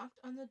 knocked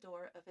on the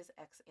door of his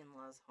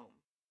ex-in-law's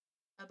home.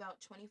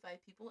 About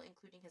 25 people,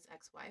 including his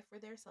ex-wife, were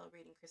there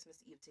celebrating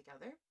Christmas Eve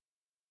together,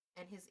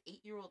 and his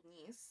 8-year-old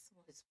niece,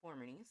 well, his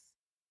former niece,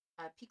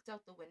 peeked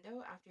out the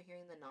window after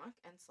hearing the knock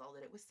and saw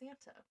that it was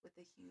Santa with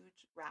a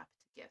huge wrapped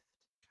gift.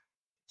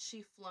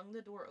 She flung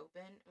the door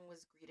open and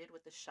was greeted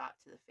with a shot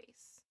to the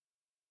face.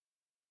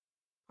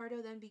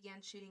 Pardo then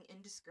began shooting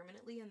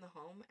indiscriminately in the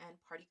home, and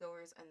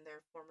partygoers and their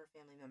former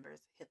family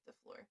members hit the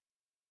floor.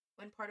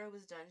 When Pardo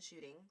was done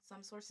shooting,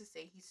 some sources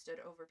say he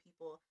stood over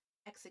people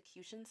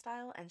execution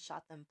style and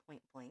shot them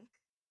point blank,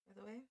 by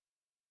the way.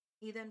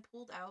 He then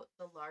pulled out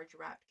the large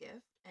wrapped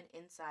gift, and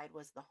inside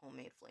was the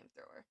homemade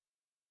flamethrower.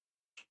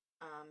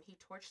 He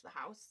torched the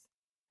house,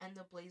 and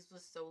the blaze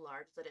was so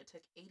large that it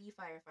took 80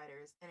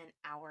 firefighters and an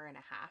hour and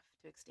a half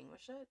to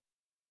extinguish it.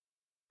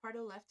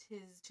 Pardo left to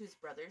his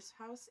brother's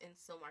house in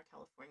Sylmar,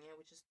 California,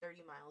 which is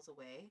 30 miles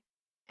away,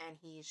 and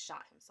he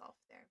shot himself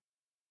there.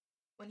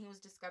 When he was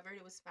discovered,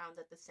 it was found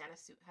that the Santa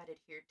suit had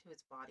adhered to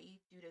his body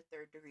due to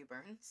third-degree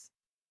burns,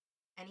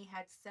 and he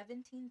had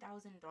 $17,000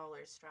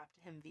 strapped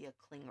to him via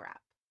cling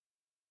wrap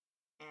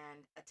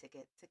and a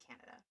ticket to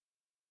Canada.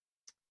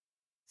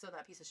 So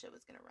that piece of shit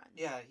was gonna run.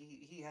 Yeah,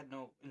 he had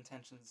no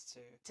intentions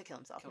to kill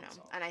himself. Kill No,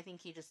 himself. and I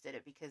think he just did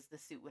it because the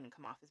suit wouldn't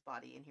come off his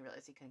body, and he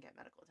realized he couldn't get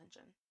medical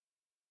attention.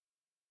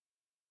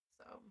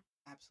 So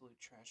absolute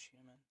trash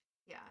human.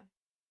 yeah.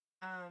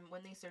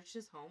 When they searched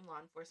his home,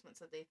 law enforcement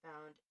said they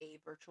found a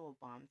virtual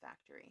bomb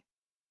factory.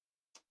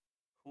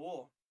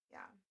 Cool.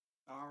 Yeah.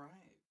 All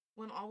right.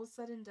 When all was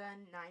said and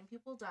done, 9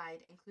 people died,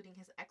 including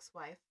his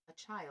ex-wife, a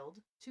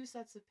child, 2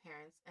 sets of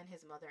parents, and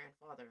his mother and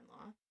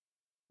father-in-law.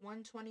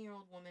 One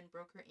 20-year-old woman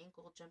broke her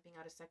ankle jumping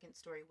out a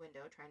second-story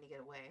window trying to get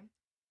away.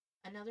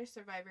 Another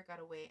survivor got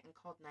away and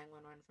called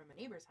 911 from a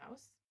neighbor's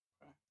house.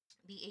 Okay.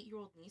 The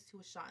 8-year-old niece who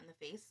was shot in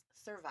the face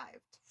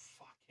survived.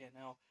 Fucking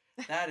hell.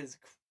 That is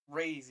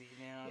crazy,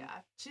 man.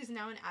 Yeah. She's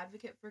now an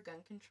advocate for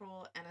gun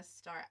control and a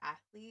star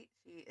athlete.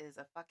 She is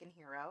a fucking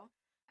hero.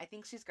 I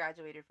think she's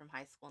graduated from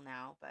high school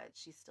now, but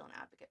she's still an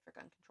advocate for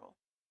gun control.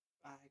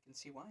 I can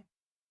see why.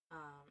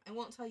 I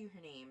won't tell you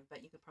her name,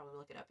 but you could probably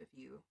look it up if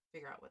you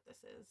figure out what this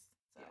is.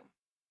 So. Yeah.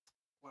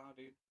 Wow,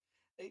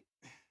 dude.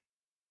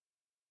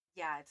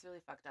 Yeah, it's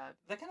really fucked up.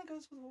 That kind of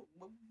goes with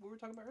what we were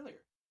talking about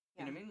earlier.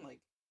 Yeah. You know what I mean? Like,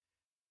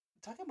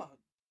 talking about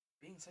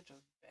being such a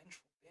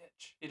vengeful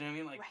bitch. You know what I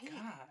mean? Like, right?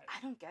 God.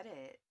 I don't get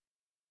it.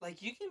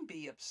 Like, you can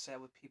be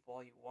upset with people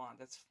all you want.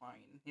 That's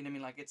fine. You know what I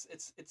mean? Like,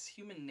 it's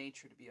human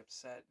nature to be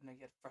upset and to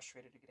get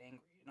frustrated, to get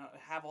angry,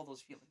 have all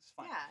those feelings.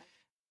 Fine. Yeah.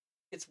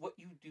 It's what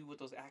you do with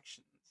those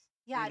actions.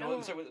 Yeah, I don't.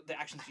 I'm sorry, the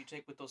actions you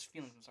take with those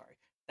feelings. I'm sorry.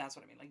 That's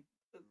what I mean. Like,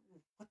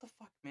 what the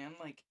fuck, man?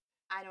 Like,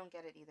 I don't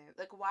get it either.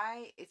 Like,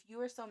 why, if you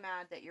were so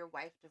mad that your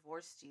wife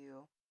divorced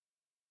you,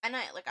 and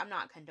I'm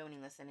not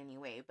condoning this in any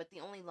way, but the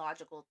only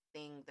logical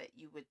thing that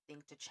you would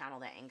think to channel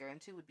that anger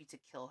into would be to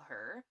kill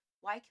her.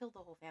 Why kill the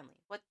whole family?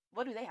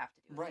 What do they have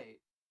to do? Right.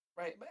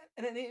 But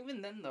and then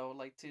even then though,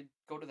 like, to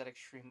go to that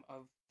extreme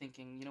of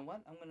thinking, you know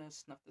what, I'm gonna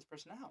snuff this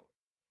person out,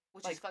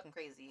 Which like, is fucking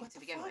crazy what to the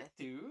begin fuck, with.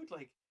 dude?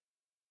 Like,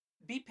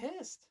 be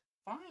pissed,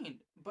 fine,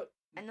 but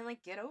And then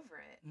get over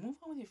it. move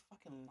on with your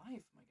fucking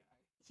life, my guy.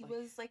 He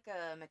was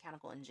a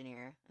mechanical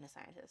engineer and a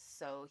scientist,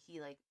 so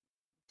he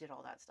did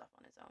all that stuff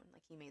on his own.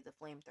 Like, he made the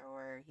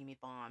flamethrower, he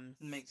made bombs.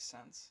 Makes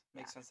sense.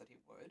 Makes Yeah. sense that he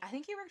would. I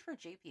think he worked for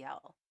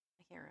JPL.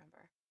 I can't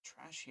remember.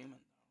 Trash human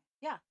though.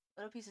 Yeah,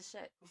 Little piece of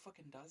shit. Who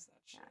fucking does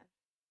that shit?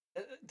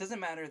 Yeah. It doesn't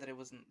matter that it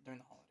wasn't during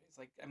the holidays.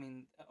 Like, I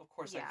mean, of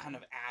course, that Yeah. kind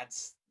of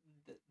adds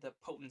the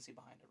potency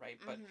behind it, right?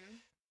 But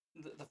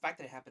Mm-hmm. the fact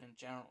that it happened in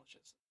general is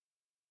just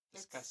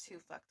It's disgusting.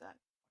 too fucked up.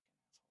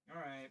 All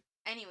right.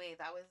 Anyway,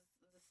 that was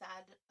the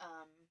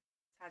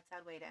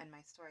sad way to end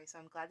my story. So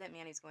I'm glad that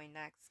Manny's going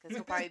next because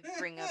he'll probably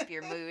bring up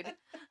your mood.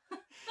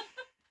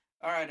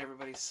 All right,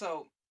 everybody.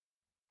 So,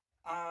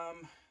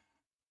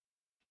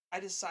 I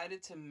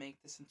decided to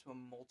make this into a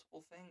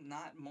multiple thing,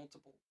 not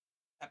multiple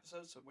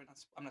episodes. So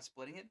I'm not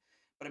splitting it,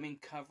 but I mean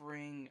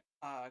covering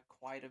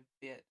quite a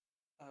bit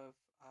of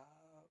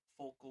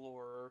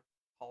folklore,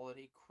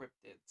 holiday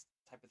cryptids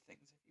type of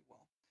things, if you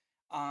will.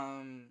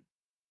 I'm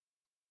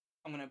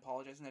gonna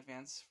apologize in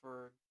advance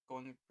for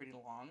going pretty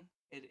long.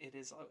 It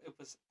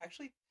was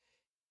actually,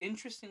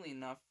 interestingly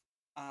enough,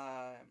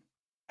 I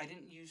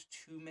didn't use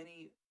too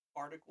many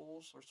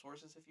articles or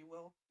sources, if you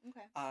will.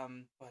 Okay.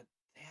 But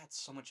they had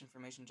so much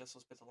information just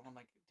those bits alone. I'm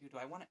like, dude, do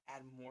I want to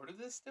add more to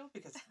this still?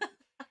 Because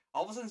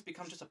all of a sudden it's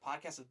become just a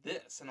podcast of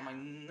this, and I'm like,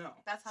 no.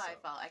 That's how I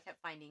felt. I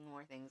kept finding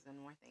more things and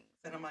more things.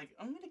 And I'm like,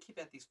 I'm gonna keep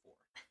at these 4.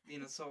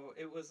 So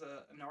it was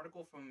an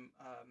article from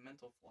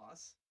Mental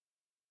Floss,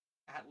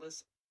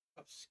 Atlas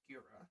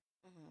Obscura,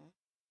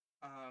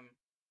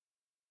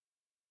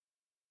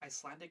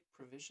 Icelandic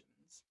Provisions.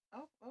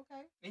 Oh,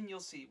 okay. And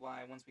you'll see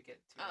why once we get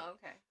to it. Oh,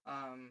 okay.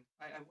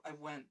 I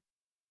went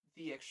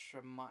the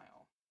extra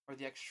mile, or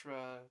the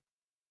extra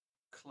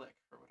click,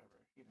 or whatever,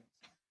 So.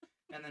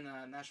 And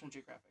then National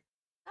Geographic.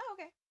 Oh,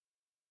 okay.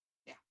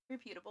 Yeah.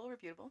 Reputable.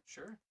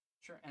 Sure.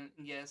 And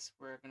yes,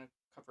 we're going to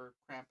cover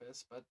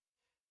Krampus, but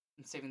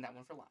I'm saving that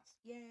one for last.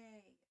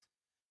 Yay.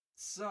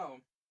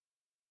 So,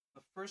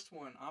 the first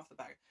one off the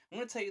bat, I'm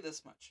going to tell you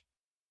this much.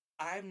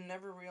 I've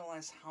never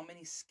realized how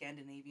many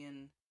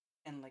Scandinavian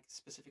and, like,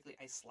 specifically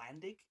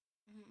Icelandic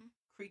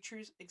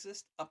creatures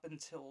exist up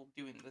until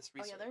doing this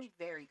research. Oh, yeah,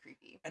 they're very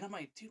creepy. And I'm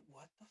like, dude,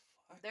 what the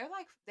fuck?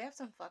 They have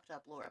some fucked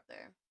up lore up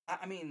there.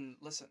 I mean,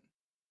 listen,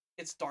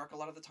 it's dark a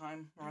lot of the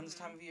time around this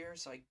time of year,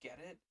 so I get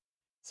it.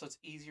 So it's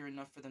easier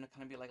enough for them to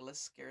kind of be like, let's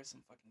scare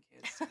some fucking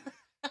kids.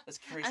 Let's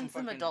create and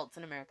some adults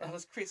in America.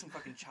 Let's create some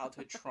fucking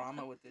childhood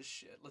trauma with this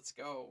shit. Let's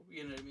go.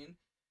 You know what I mean?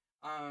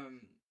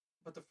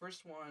 But the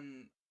first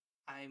one,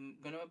 I'm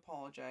gonna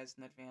apologize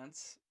in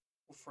advance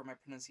for my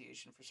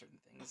pronunciation for certain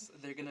things.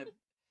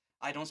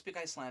 I don't speak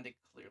Icelandic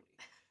clearly.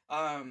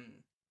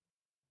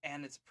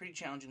 And it's a pretty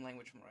challenging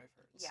language from what I've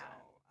heard. Yeah. So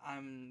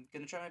I'm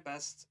gonna try my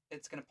best.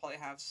 It's gonna probably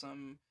have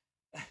some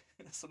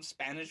some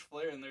Spanish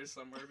flair in there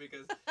somewhere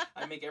because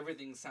I make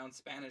everything sound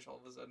Spanish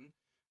all of a sudden.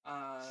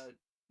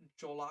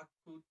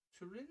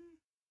 Jolakuturin?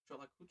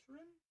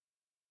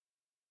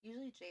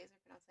 Usually J's are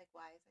pronounced like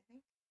Y's, I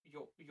think.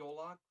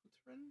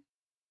 Jolakuturin?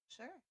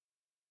 Sure.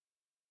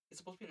 It's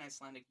supposed to be an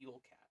Icelandic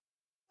Yule cat.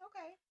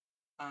 Okay.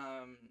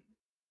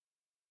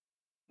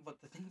 But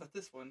the thing about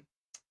this one,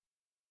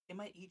 it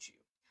might eat you.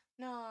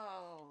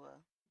 No.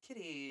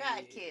 Kitty.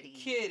 Bad kitty.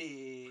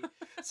 Kitty.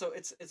 So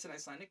it's an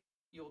Icelandic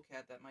Yule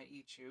cat that might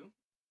eat you.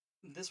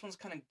 This one's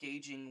kind of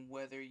gauging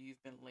whether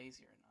you've been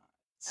lazy or not.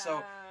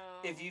 So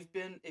if you've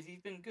been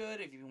good,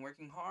 if you've been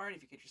working hard,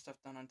 if you get your stuff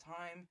done on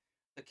time,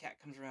 the cat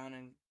comes around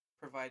and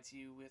provides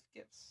you with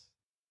gifts.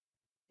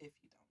 If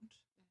you don't,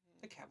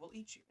 the cat will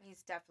eat you.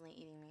 He's definitely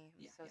eating me.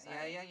 I'm so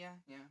sorry.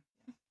 Yeah.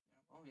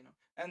 Well,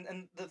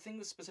 and the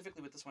thing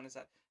specifically with this one is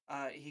that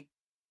he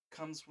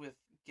comes with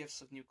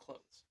gifts of new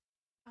clothes.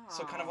 Aww.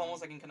 So kind of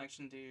almost like in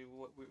connection to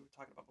what we were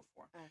talking about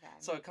before. Okay.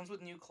 So it comes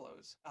with new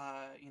clothes.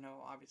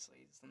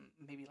 Obviously some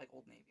maybe like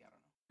Old Navy. I don't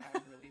know. I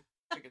haven't really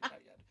figured that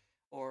out yet.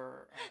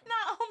 Or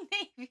not Old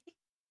Navy.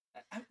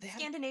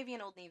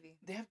 Scandinavian Old Navy.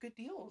 They have good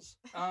deals.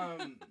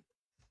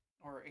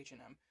 Or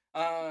H&M.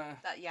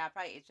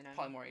 Probably H&M.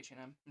 Probably more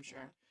H&M, I'm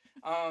sure.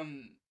 Yeah.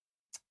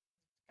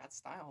 Got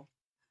style.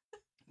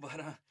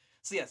 But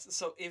so yes,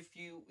 so if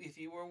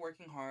you were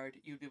working hard,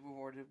 you'd be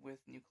rewarded with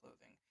new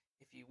clothing.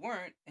 If you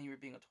weren't, and you were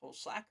being a total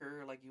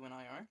slacker like you and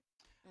I are,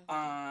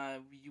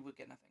 you would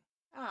get nothing.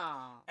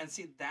 Oh. And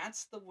see,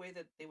 that's the way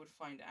that they would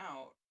find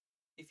out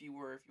if you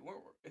weren't,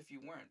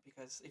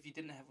 because if you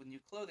didn't have new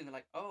clothing, they're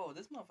like, oh,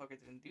 this motherfucker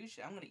didn't do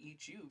shit. I'm gonna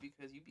eat you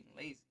because you being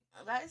lazy.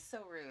 That is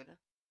so rude.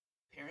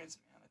 Parents,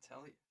 man, I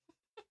tell you,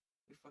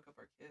 we fuck up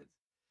our kids.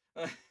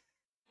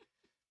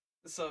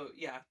 So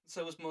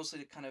it was mostly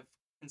to kind of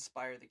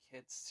inspire the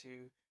kids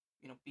to,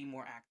 be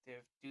more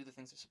active, do the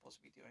things they're supposed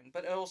to be doing.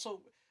 But it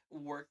also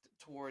worked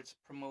towards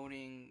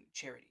promoting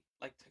charity,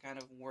 like to kind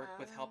of work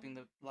with helping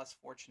the less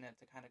fortunate,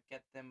 to kind of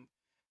get them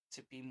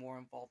to be more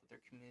involved with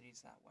their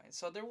communities that way.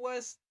 So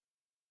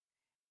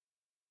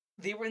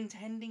they were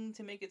intending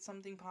to make it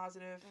something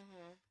positive,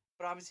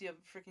 but obviously a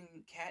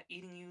freaking cat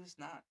eating you is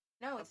not.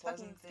 No, it's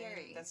fucking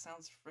scary. That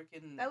sounds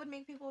freaking. That would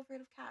make people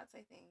afraid of cats,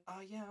 I think.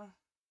 Oh yeah.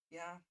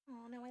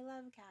 Oh no, I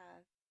love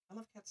cats. I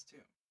love cats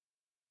too.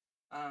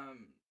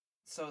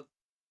 So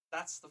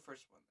that's the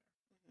first one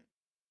there.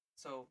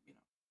 So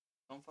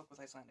don't fuck with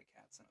Icelandic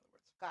cats. In other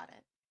words. Got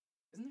it.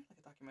 Isn't there like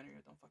a documentary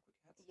of Don't Fuck with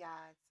Cats?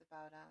 Yeah, it's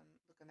about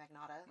Luca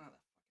Magnotta. Not that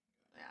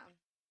fucking good. Yeah.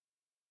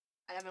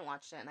 I haven't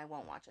watched it, and I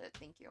won't watch it.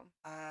 Thank you.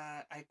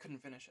 I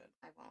couldn't finish it.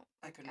 I won't.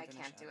 I couldn't I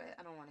finish can't do it.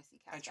 I don't want to see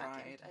I cats vacuumed.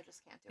 tried. I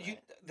just can't do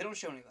it. They don't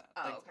show any of that.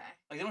 Oh, like, okay.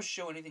 Like they don't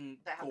show anything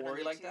That happened on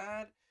gory like YouTube?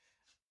 that.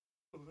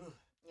 Ugh.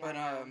 Yeah, But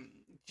I know.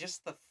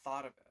 just the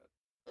thought of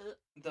it,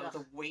 the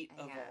Ugh, weight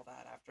I of can't. all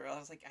that after, I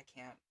was like, I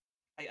can't.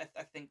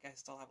 I think I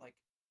still have like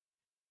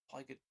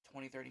probably good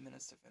 20-30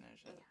 minutes to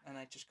finish it, Yeah. and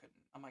I just couldn't.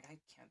 I'm like, I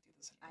can't do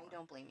this I anymore.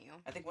 don't blame you.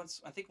 I think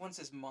once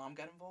his mom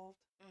got involved,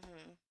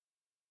 Mm-hmm.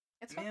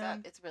 It's fucked Man.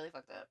 up. It's really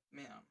fucked up.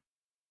 man,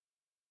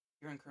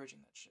 you're encouraging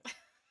that shit.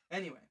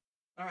 Anyway,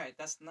 all right,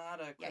 that's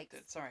not a cryptid.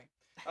 Yikes. Sorry.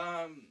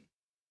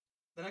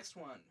 The next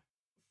one,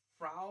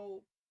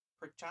 Frau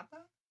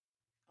Perchata.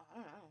 Oh, I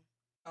don't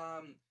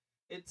know.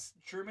 It's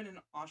German and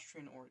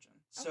Austrian origin,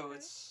 so Okay.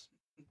 it's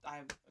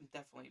I'm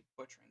definitely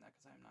butchering that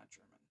because I'm not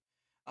German,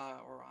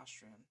 or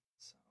Austrian.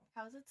 So,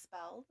 How's it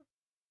spelled?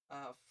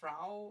 Frau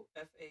Frau,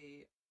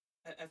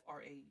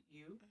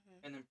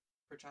 Mm-hmm. and then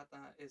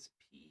Perchata is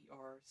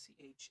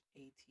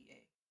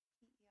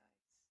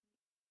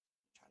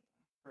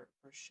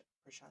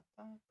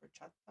Perchata.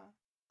 Perchata,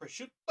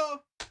 prosciutto,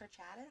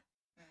 Perchata?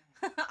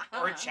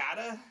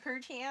 horchata,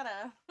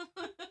 Perchata.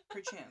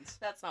 perchance.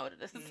 That's not what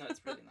it is. No,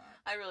 it's really not.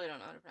 I really don't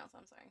know how to pronounce it.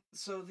 I'm sorry.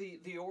 So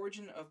the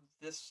origin of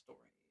this story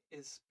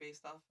is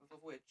based off of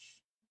a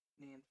witch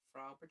named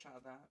Frau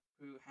Perchata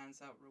who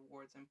hands out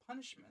rewards and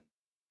punishment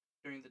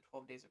during the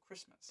 12 days of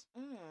Christmas.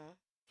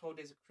 12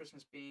 days of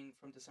Christmas being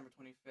from December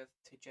 25th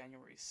to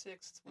January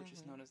 6th, which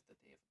is Mhm. known as the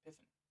Day of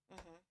Epiphany.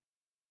 Mm-hmm.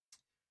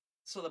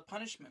 So the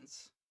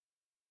punishments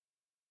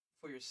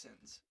for your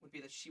sins would be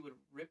that she would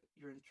rip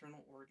your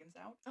internal organs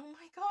out Oh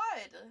my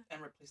god.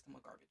 and replace them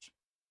with garbage.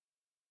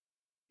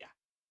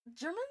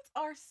 Germans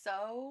are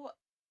so.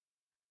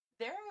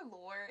 Their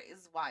lore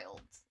is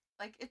wild.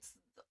 Like, it's.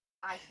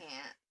 I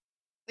can't.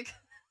 Like,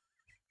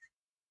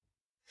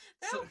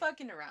 they're So- not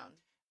fucking around.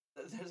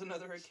 There's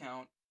another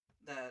account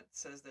that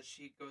says that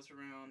she goes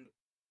around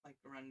like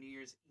around New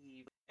Year's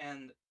Eve,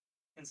 and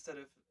instead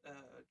of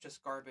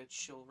just garbage,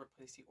 she'll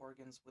replace the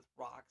organs with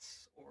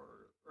rocks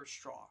or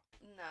straw.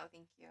 No,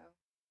 thank you.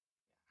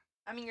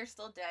 I mean, you're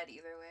still dead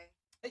either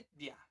way.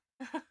 Yeah.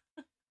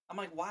 I'm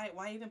like, why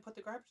even put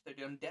the garbage there,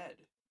 dude? I'm dead.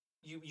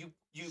 You.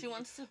 She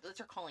wants to. It's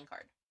her calling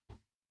card.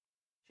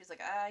 She's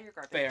like, you're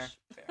garbage.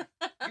 Fair.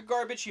 You're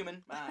garbage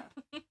human.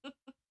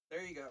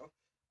 There you go.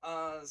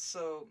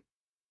 So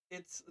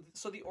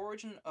the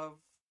origin of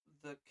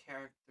the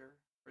character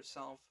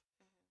herself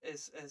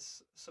is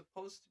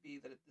supposed to be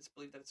that it's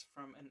believed that it's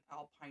from an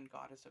alpine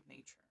goddess of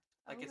nature.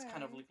 Like it's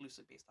kind of Okay. like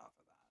loosely based off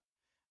of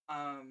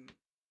that.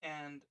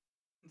 And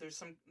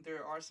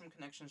there are some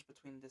connections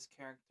between this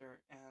character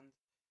and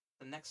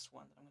the next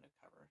one that I'm going to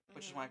cover,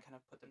 which is why I kind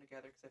of put them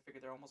together because I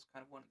figured they're almost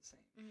kind of one and the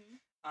same.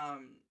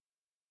 Mm-hmm.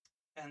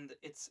 And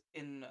it's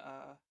in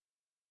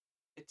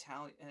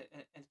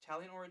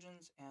Italian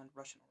origins and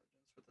Russian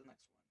origins for the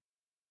next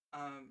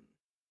one.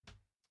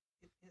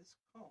 It is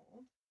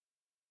called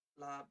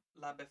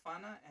La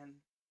Befana and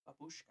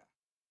Babushka.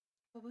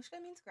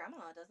 Babushka means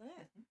grandma, doesn't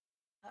it? Mhm.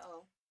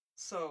 Uh-oh.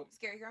 So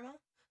Scary grandma?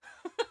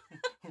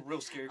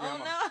 real scary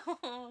grandma. Oh,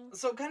 no.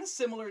 So kind of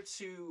similar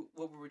to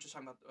what we were just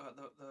talking about,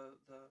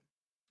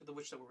 the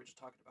witch that we were just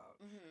talking about.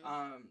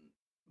 Mm-hmm.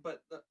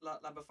 But the La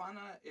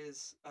Befana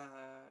is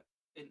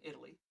in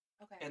Italy,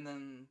 Okay. and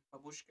then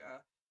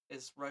Babushka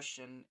is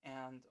Russian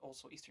and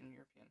also Eastern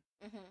European.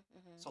 Mm-hmm.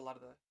 Mm-hmm. So a lot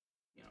of those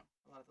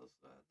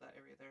that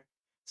area there.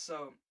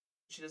 So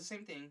she does the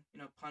same thing,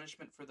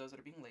 punishment for those that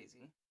are being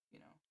lazy.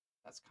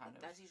 That's kind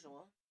of As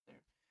usual.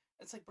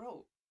 It's like,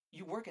 bro,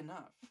 you work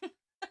enough.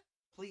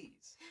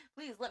 Please.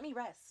 Please, let me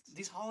rest.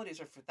 These holidays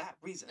are for that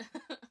reason.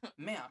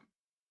 Ma'am,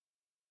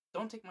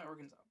 don't take my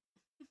organs out.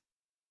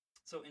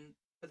 So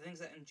the things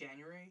that in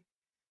January,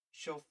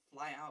 she'll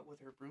fly out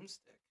with her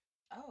broomstick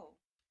Oh.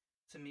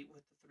 to meet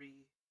with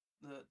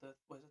the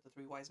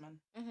three wise men,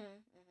 Mm-hmm.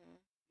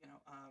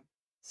 Mm-hmm.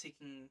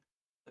 seeking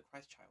the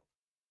Christ child.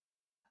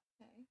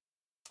 Okay.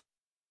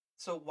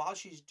 So while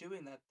she's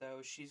doing that, though,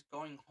 she's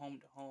going home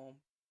to home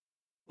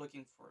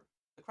looking for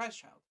the Christ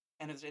child.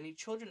 And if there's any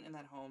children in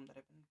that home that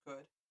have been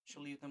good,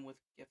 she'll leave them with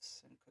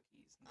gifts and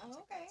cookies and things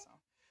like okay. that. So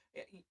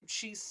yeah,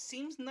 she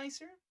seems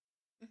nicer.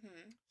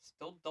 Mm-hmm.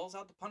 Still doles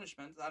out the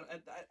punishment. I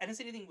didn't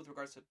say anything with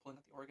regards to pulling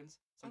out the organs,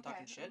 so I'm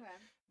talking shit. Okay.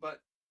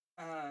 But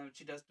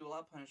she does do a lot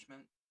of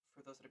punishment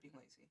for those that are being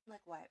lazy.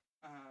 Like what?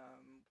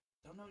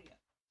 Don't know yet.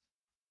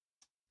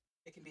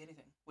 It can be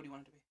anything. What do you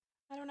want it to be?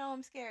 I don't know.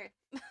 I'm scared.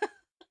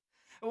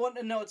 Well,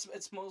 no,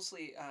 it's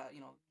mostly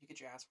you get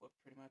your ass whooped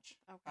pretty much.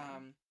 Okay.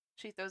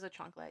 She throws a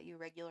chancla at you,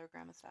 regular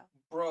grandma style.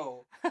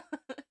 Bro,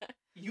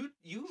 you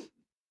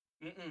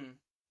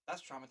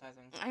that's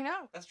traumatizing. I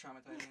know. That's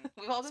traumatizing.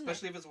 We've all been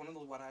Especially if it's one of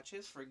those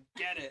huaraches.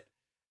 Forget it.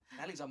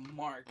 That leaves a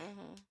mark. there.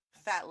 Mm-hmm.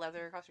 Fat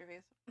leather across your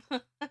face. God,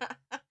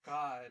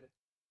 I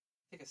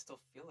think I still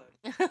feel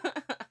it.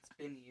 It's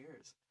been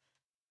years.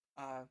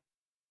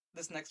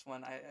 This next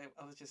one,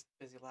 I was just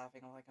busy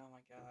laughing. I'm like, oh my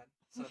god.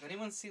 So if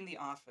anyone's seen The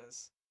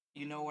Office,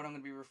 you know what I'm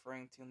going to be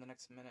referring to in the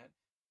next minute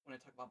when I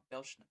talk about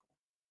Belschnickel.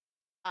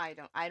 I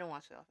don't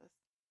watch The Office.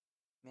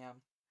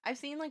 Ma'am, I've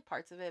seen like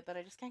parts of it, but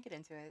I just can't get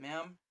into it.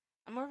 Ma'am,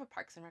 I'm more of a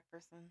Parks and Rec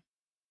person.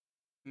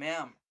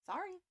 ma'am.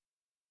 Sorry.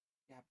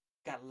 Yeah,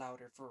 got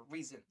louder for a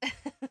reason.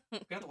 We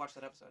have to watch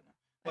that episode now.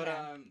 But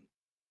Okay.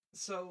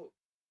 so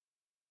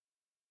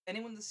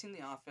anyone that's seen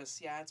The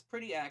Office, yeah, it's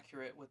pretty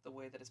accurate with the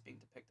way that it's being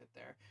depicted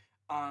there.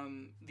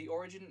 The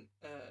origin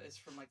is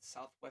from like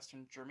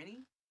southwestern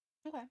Germany.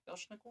 Okay.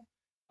 Belschnickel.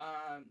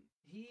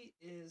 He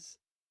is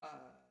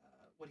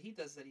what he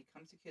does is that he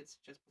comes to kids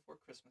just before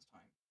Christmas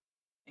time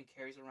and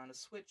carries around a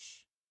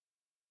switch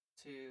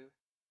to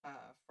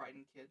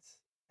frighten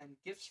kids and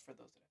gifts for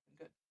those that have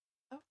been good.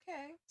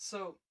 Okay.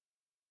 So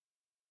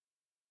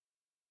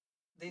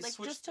they Like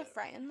switched just to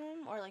frighten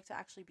them, or like to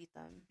actually beat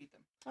them. beat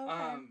them.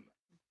 Okay.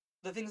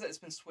 The things that it's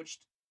been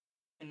switched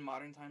in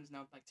modern times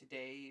now, like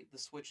today, the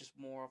switch is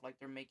more of like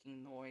they're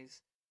making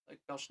noise. Like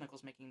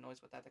Belschnickel's making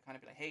noise with that. They kind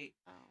of be like, "Hey,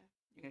 Oh.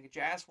 you're gonna get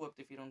your ass whooped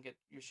if you don't get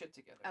your shit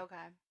together."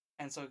 Okay.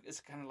 And so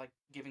it's kind of like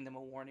giving them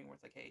a warning where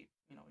it's like, "Hey,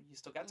 you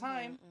still got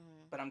time,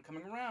 but I'm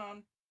coming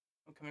around.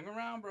 I'm coming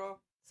around, bro."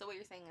 So what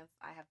you're saying is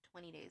I have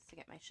 20 days to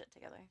get my shit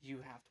together.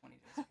 You have 20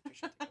 days to get your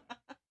shit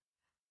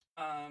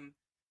together.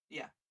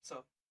 Yeah.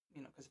 So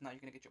because now you're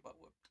gonna get your butt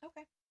whooped.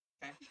 Okay.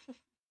 Okay.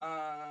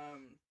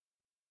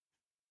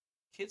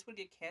 Kids would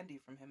get candy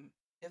from him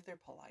if they're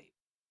polite.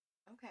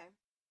 Okay.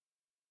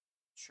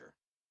 Sure.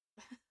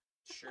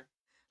 Sure.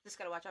 Just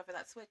gotta watch out for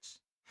that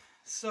switch.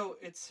 So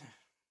it's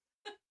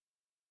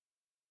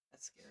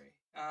that's scary.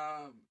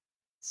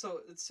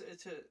 So it's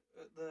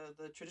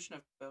the tradition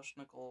of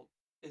Belschnickel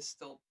is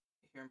still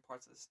here in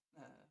parts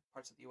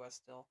of the U.S.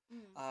 still.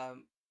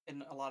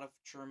 In a lot of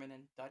German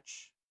and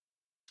Dutch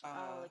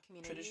like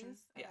communities. tradition.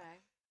 Okay.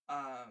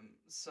 Yeah.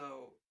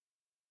 So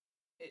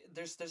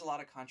there's a lot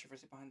of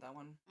controversy behind that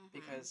one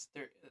because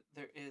there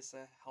is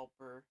a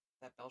helper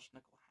that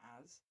Belschnickel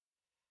has.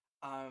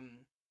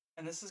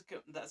 And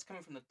that's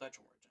coming from the Dutch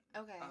origin.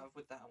 Okay.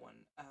 With that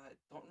one,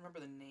 don't remember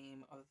the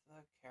name of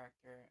the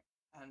character,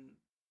 and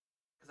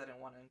because I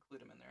didn't want to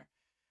include him in there.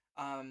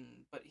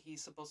 But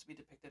he's supposed to be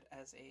depicted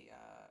as a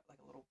like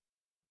a little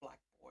black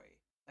boy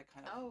that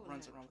kind of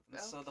runs around with him.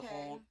 Okay. So the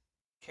whole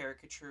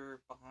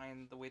caricature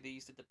behind the way they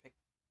used to depict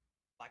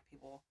black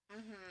people,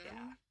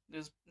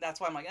 yeah, that's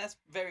why I'm like, that's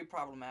very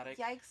problematic.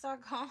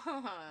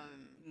 Yikes.com.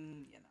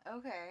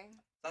 Okay.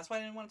 That's why I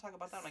didn't want to talk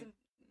about that. I'm like,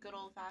 good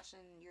old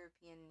fashioned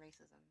European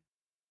racism.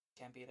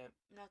 Can't beat it.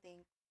 No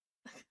thanks.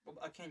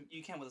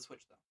 You can with a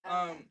switch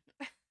though. Okay.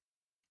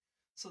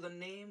 So the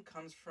name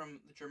comes from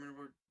the German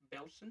word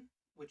Belchen,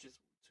 which is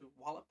to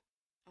wallop,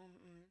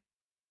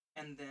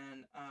 and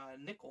then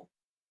nickel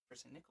for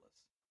St. Nicholas.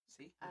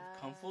 See, we've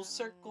come full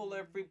circle,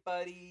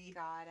 everybody.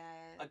 Got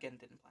it. Again,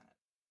 didn't plan it.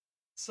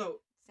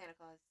 So Santa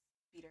Claus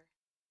beater.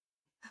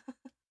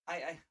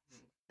 I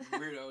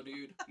weirdo,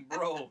 dude,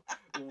 bro.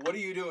 What are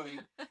you doing?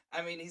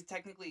 I mean, he's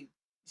technically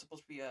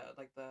supposed to be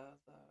like the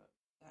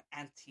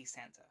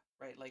anti-Santa,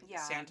 right? Like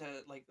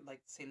Santa,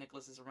 like St.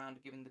 Nicholas is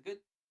around giving the good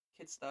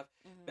kid stuff.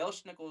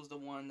 Belschnickel is the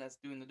one that's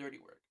doing the dirty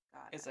work.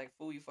 It's like,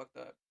 fool, you fucked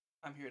up.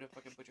 I'm here to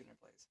fucking put you in your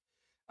place.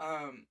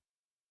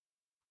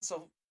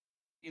 So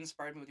you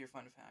inspired me with your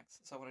fun facts,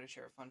 so I wanted to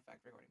share a fun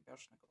fact regarding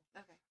Belschnickel.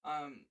 Okay.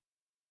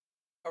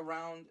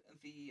 Around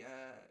the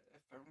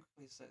if I remember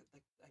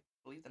correctly, I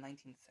believe the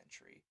 19th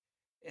century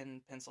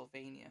in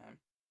Pennsylvania,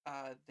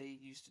 they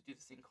used to do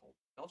this thing called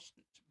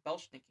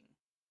Belschnicking.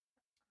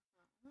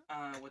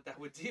 What that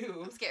would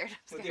do? I'm scared.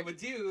 What they would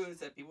do is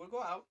that people would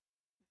go out,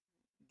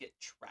 get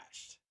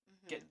trashed,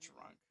 get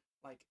drunk.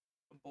 Like,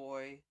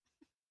 boy,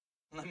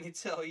 let me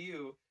tell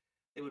you,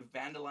 they would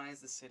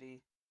vandalize the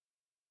city,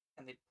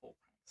 and they'd pull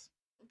pranks.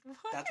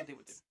 What? That's what they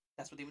would do.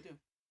 That's what they would do.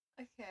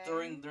 Okay.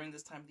 During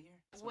this time of the year.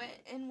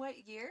 In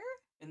what year?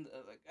 In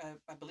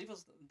I believe it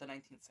was the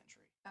 19th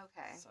century.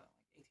 Okay. So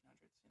like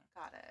 1800s.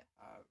 Got it.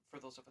 For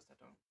those of us that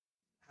don't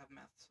have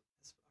math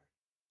as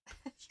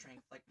our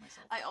strength like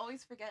myself. I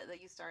always forget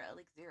that you start at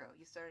like 0.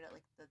 You started at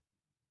like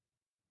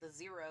the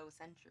 0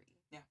 century.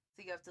 Yeah.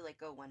 So you have to like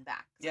go one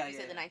back. So you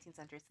say the 19th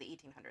century, it's the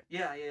 1800s.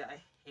 Yeah.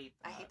 I hate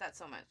that. I hate that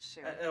so much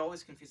too. It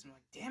always confuses me.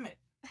 Like, damn it,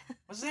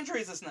 what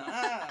century is this now?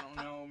 I don't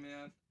know,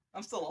 man.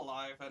 I'm still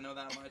alive. I know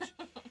that much.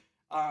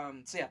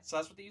 So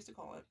that's what they used to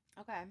call it.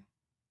 Okay.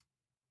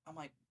 I'm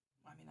like,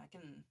 I mean,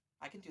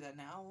 I can do that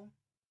now.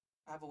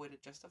 I have a way to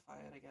justify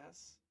it, I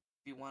guess.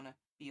 If you want to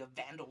be a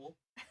vandal,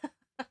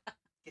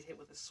 get hit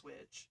with a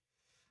switch.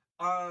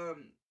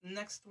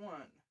 Next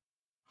one,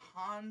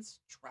 Hans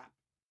Trapp.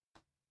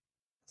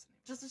 That's the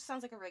name. Just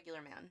sounds like a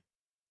regular man.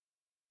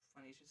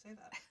 Funny you should say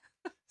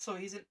that. So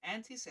he's an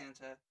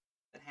anti-Santa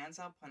that hands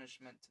out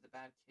punishment to the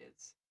bad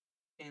kids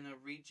in a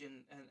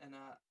region in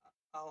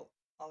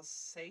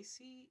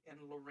Alsace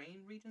and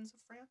Lorraine regions of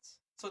France.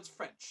 So it's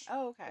French.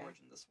 Oh, okay.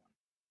 Origin, this one.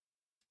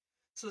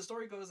 So the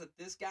story goes that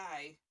this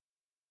guy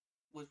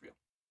was real.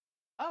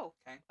 Oh.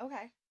 Okay.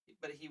 Okay.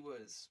 But he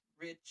was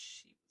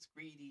rich. He was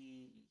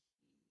greedy.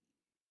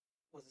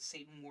 He was a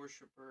Satan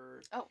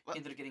worshiper. Oh. He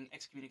ended up getting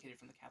excommunicated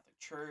from the Catholic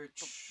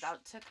Church.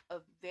 That took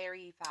a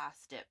very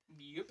fast dip.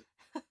 Yep.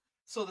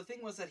 So the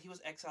thing was that he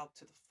was exiled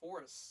to the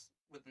forests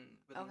within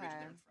the region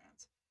there in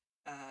France.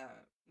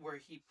 where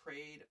he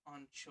preyed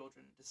on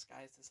children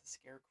disguised as a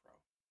scarecrow.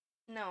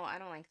 No, I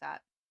don't like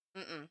that.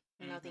 Mm-mm.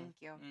 No, Mhm.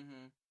 thank you.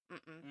 Mm-hmm.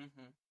 Mm-mm.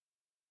 Mm-hmm.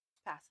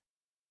 Pass.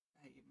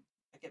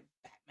 I get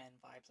Batman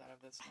vibes out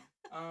of this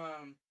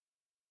one.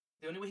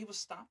 The only way he was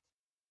stopped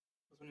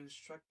was when he was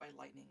struck by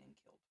lightning and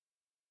killed.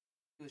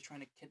 He was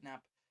trying to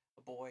kidnap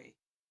a boy,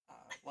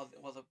 while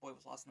the boy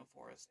was lost in the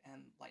forest,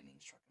 and lightning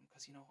struck him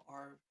because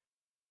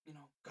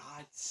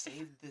God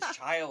saved this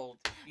child.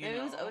 Maybe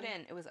it was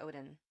Odin. It was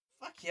Odin.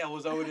 Fuck yeah, it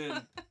was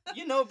Odin.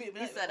 He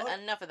said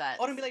enough of that.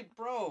 Odin be like,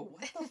 bro,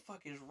 what the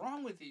fuck is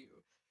wrong with you?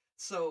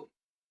 So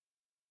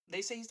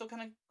they say he still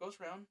kind of goes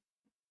around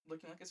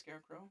looking like a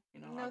scarecrow.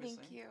 No, obviously.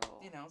 thank you.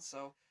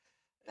 So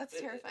That's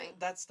terrifying.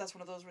 That's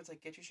one of those where it's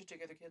like, get your shit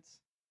together, kids.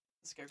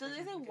 The scarecrow. So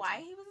did they say why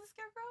he was a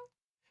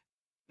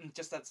scarecrow?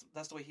 Just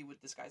that's the way he would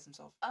disguise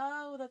himself.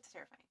 Oh, that's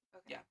terrifying.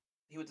 Okay. Yeah,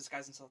 he would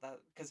disguise himself that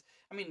because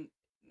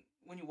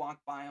when you walk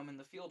by him in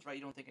the fields, right,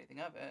 you don't think anything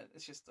of it.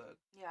 It's just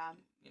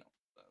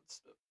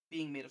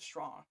being made of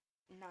straw.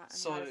 Not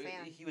a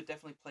fan. He would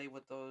definitely play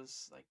with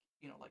those like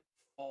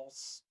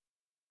false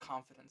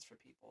confidence for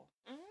people.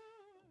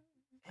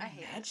 I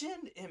hate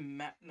it.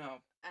 No.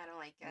 I don't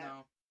like it.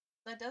 No.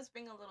 That does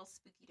bring a little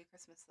spooky to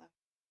Christmas, though.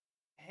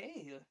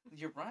 Hey,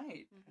 you're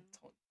right.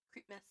 Mm-hmm.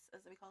 Creepmas,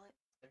 as we call it.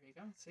 There you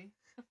go. See,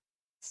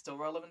 still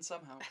relevant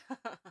somehow.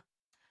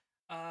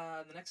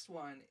 The next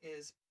one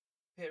is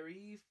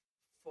Perry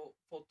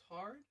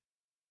Fautard.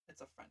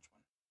 It's a French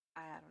one.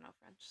 I don't know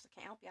French, so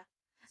can't help ya.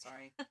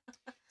 Sorry.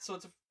 So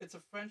it's a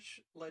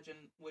French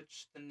legend,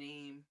 which the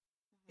name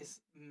is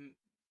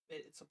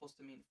it's supposed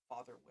to mean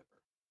father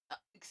whipper.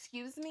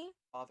 Excuse me?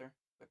 Father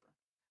whipper.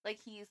 Like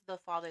he's the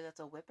father that's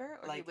a whipper,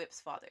 or he whips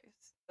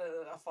fathers?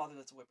 A father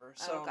that's a whipper.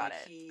 So got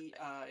it. He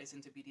is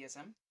into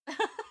BDSM.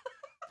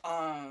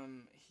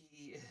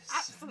 He is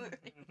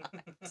Absolutely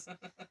not.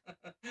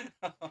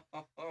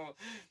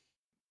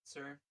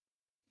 Sir.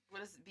 What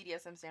does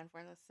BDSM stand for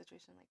in this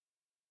situation? Like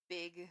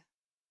big,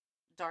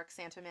 dark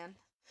Santa man?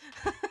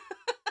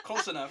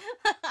 Close enough.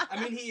 I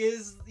mean, he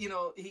is. He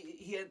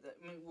had.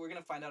 We're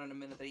gonna find out in a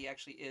minute that he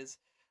actually is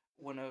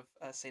one of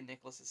Saint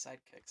Nicholas's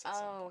sidekicks.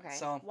 Oh, okay.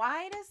 So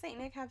why does Saint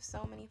Nick have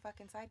so many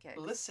fucking sidekicks?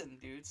 Listen,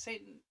 dude,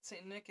 Saint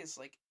Nick is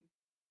like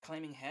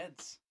claiming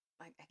heads.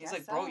 He's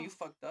like, bro, you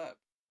fucked up.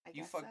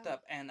 You fucked so.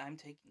 up, and I'm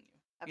taking you.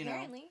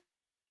 Apparently.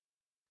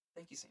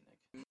 Thank you, Saint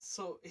Nick.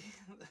 So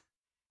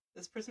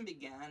this person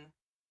began.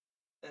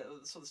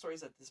 So the story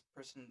is that this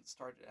person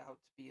started out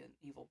to be an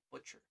evil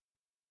butcher.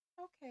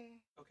 Okay.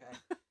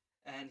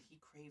 And he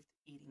craved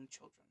eating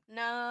children.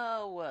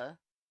 No.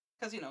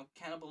 Because,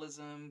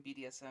 cannibalism,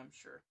 BDSM,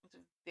 sure. It's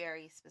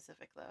very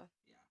specific, though.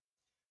 Yeah.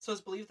 So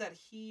it's believed that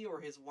he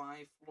or his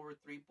wife lured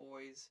 3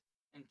 boys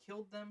and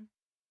killed them,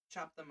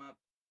 chopped them up,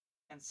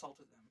 and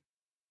salted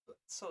them.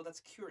 So that's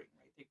curing,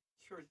 right? They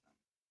cured them.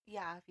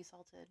 Yeah, if you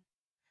salted.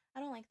 I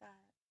don't like that.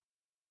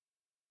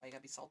 Why you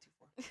gotta be salty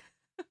for?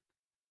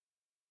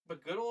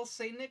 But good old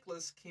St.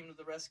 Nicholas came to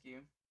the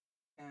rescue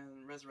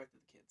and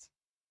resurrected the kids.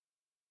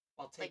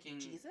 While taking...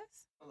 Like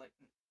Jesus?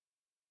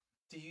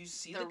 Do you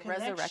see the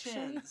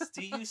resurrection?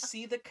 Do you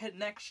see the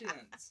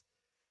connections?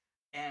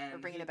 And we're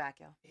bringing it back,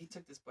 yo. He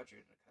took this butcher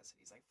into custody.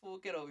 He's like, "Fool,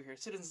 get over here.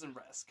 Citizens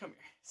arrest. Come here.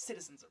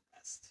 Citizens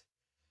arrest."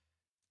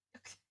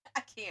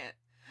 I can't.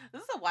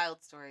 This is a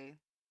wild story.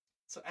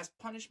 So as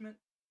punishment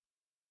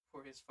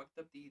for his fucked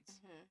up deeds,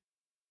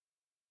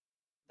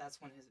 that's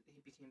when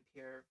he became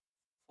Pierre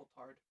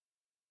Fautard,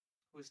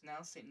 who is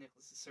now St.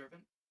 Nicholas's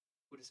servant,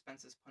 who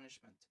dispenses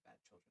punishment to bad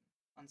children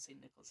on St.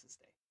 Nicholas's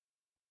Day.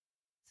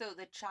 So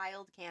the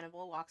child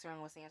cannibal walks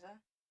around with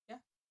Santa? Yeah.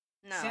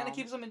 No. Santa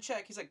keeps them in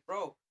check. He's like,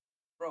 bro,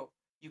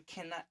 you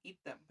cannot eat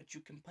them, but you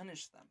can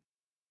punish them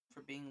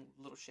for being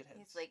little shitheads.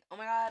 He's like, oh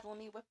my god, let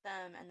me whip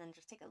them, and then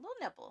just take a little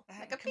nipple.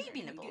 Like a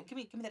baby nipple. Give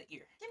me that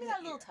ear. Give me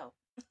that little toe.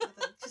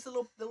 Just a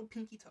little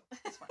pinky toe.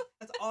 That's fine.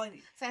 That's all I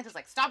need. Santa's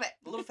like, stop it.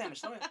 A little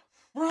famished. Stop it.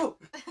 Bro,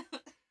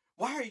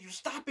 why are you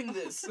stopping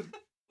this?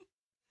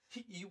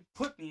 You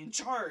put me in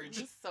charge.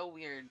 This is so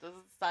weird. This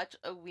is such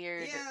a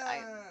weird...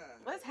 Yeah.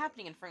 What is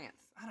happening in France?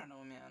 I don't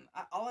know, man.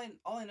 All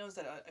I know is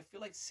that I feel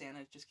like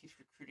Santa just keeps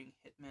recruiting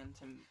hitmen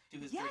to do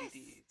his dirty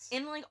deeds.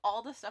 In like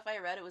all the stuff I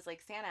read, it was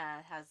like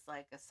Santa has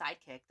like a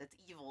sidekick that's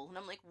evil, and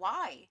I'm like,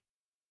 why?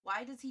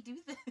 Why does he do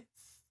this?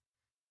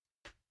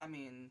 I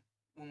mean,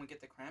 when we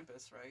get to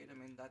Krampus, right? I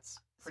mean, that's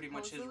pretty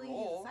Supposedly much his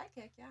role.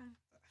 His sidekick, yeah.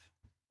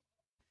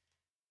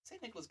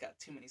 St. Nicholas got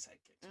too many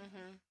sidekicks.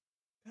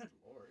 Mm-hmm. Good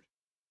lord.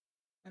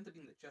 End up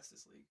being the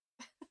Justice League.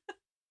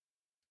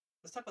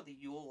 Let's talk about the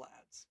Yule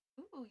lads.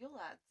 Ooh, Yule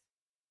lads.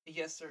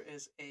 Yes, there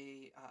is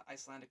a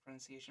Icelandic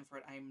pronunciation for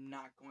it. I'm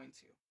not going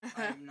to.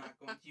 I'm not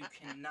going to. You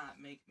cannot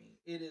make me.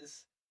 It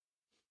is...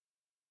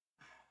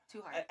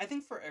 Too hard. I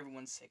think for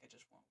everyone's sake, I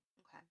just won't.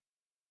 Okay.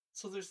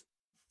 So there's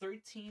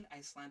 13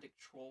 Icelandic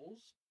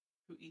trolls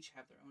who each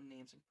have their own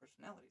names and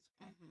personalities.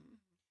 Okay?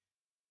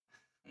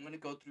 Mm-hmm. I'm going to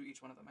go through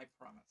each one of them, I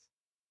promise.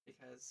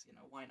 Because,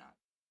 why not?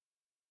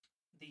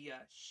 The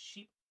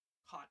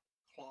sheep-caught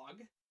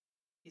clog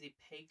is a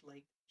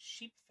peg-legged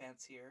sheep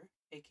fancier,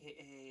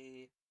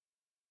 a.k.a.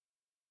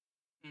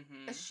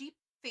 Mm-hmm. A sheep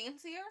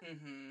fancier?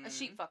 Mm-hmm. A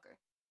sheep fucker.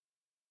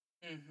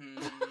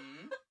 Mm-hmm.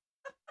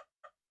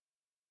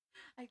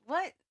 Like,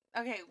 what?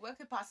 Okay, what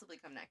could possibly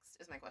come next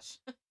is my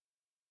question.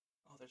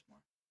 Oh, there's more.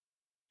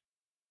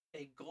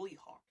 A gully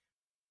hawk.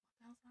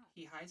 What the hell's that?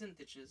 He hides in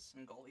ditches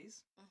and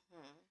gullies,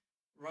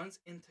 Mm-hmm. runs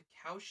into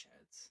cow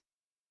sheds.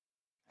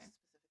 Okay.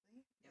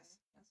 Specifically? Yes,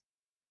 yes.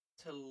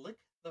 To lick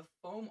the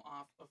foam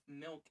off of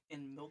milk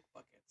in milk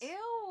buckets.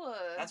 Ew.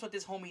 That's what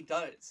this homie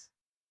does.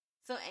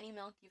 So any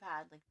milk you've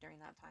had, like, during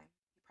that time,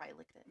 you probably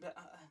licked it. But,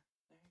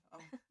 there you go.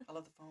 Oh, I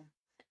love the foam.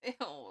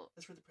 Ew.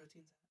 That's where the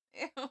protein's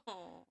at.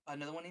 Ew.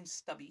 Another one named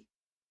Stubby.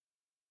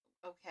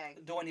 Okay.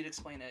 Do I need to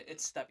explain it?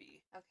 It's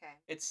Stubby. Okay.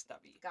 It's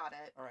Stubby. Got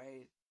it. All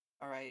right.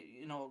 All right.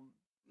 You know,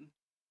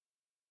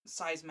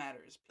 size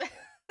matters, people.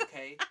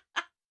 Okay?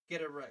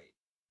 Get it right.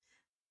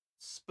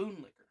 Spoon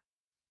licker.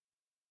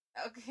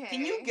 Okay.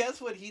 Can you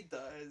guess what he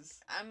does?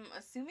 I'm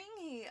assuming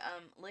he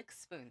licks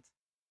spoons.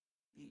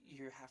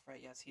 You're half right.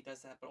 Yes, he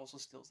does that, but also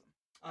steals them.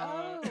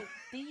 Oh,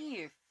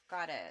 thief.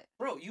 Got it.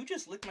 Bro, you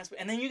just licked my spoon,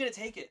 and then you're gonna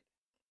take it.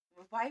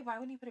 Why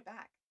wouldn't you put it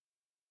back?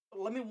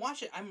 Let me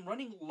watch it. I'm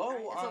running low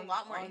It's on... a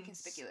lot more on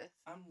inconspicuous.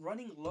 I'm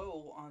running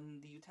low on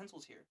the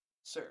utensils here,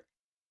 sir.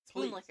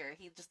 Spoon Please. licker.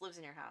 He just lives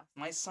in your house.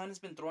 My son has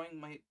been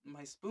throwing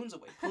my spoons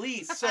away.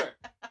 Please, sir.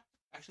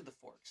 Actually, the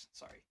forks.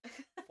 Sorry.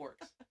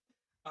 Forks.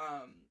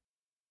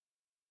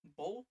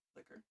 Bowl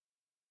licker.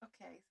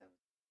 Okay, so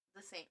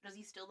the same. Does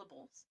he steal the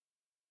bowls?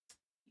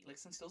 He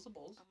licks and steals the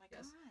bowls. Oh my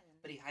yes. god.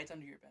 But he hides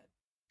under your bed.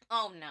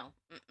 Oh no.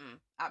 Mm-mm.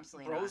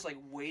 Absolutely Bro's not.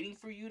 like waiting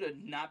for you to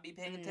not be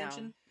paying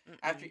attention. No.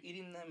 After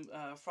eating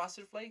them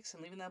Frosted Flakes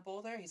and leaving that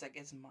bowl there, he's like,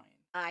 it's mine.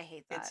 I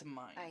hate that. It's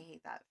mine. I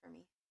hate that for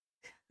me.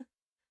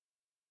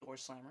 Door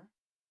slammer.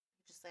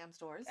 He just slams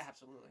doors?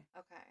 Absolutely.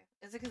 Okay.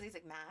 Is it because he's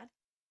like mad?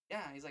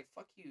 Yeah, he's like,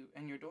 fuck you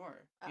and your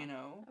door, you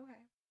know? Okay.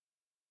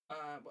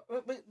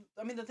 But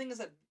I mean, the thing is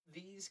that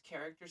these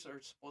characters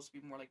are supposed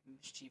to be more like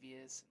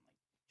mischievous and like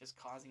just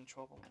causing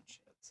trouble and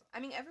shit. So. I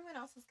mean, everyone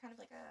else is kind of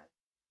like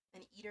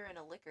an eater and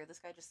a licker. This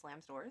guy just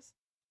slams doors.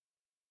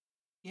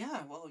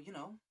 Yeah, well, you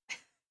know,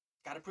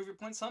 gotta prove your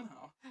point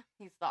somehow.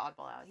 He's the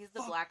oddball out. He's the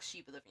Fuck- black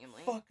sheep of the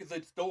family. Fuck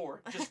the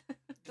door. Just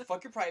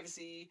fuck your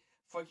privacy.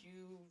 Fuck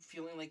you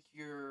feeling like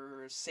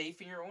you're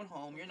safe in your own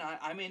home. You're not.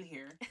 I'm in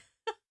here.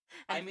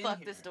 And I'm in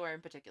fuck this here. door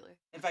in particular.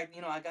 In fact,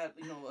 you know, I got,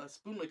 you know, a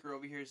spoon licker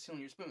over here stealing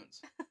your spoons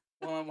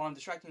while I'm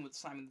distracting with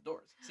slamming the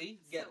doors. See?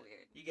 You get So it.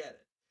 weird. You get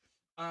it.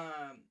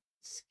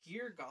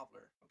 Skyr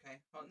gobbler. Okay.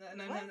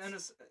 And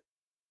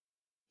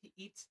he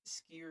eats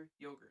skyr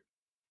yogurt.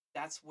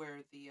 That's where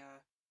the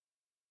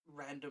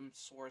random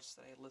source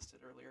that I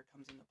listed earlier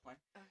comes into play.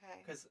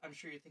 Okay. Because I'm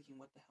sure you're thinking,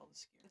 what the hell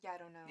is skyr? Yeah, I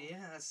don't know.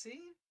 Yeah,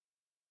 see?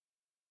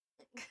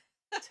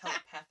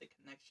 Telepathic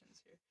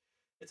connections here.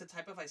 It's a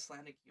type of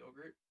Icelandic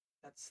yogurt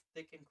that's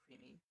thick and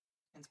creamy,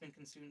 and it's been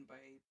consumed by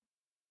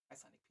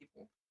Icelandic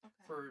people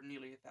Okay. for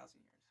nearly 1,000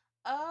 years.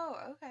 Oh,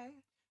 okay.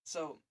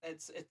 So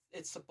it's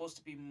supposed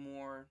to be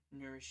more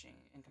nourishing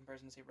in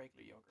comparison to say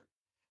regular yogurt,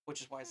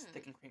 which is why it's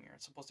thick and creamier.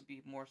 It's supposed to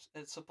be more.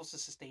 It's supposed to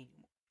sustain you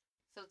more.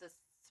 So this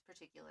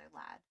particular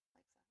lad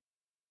likes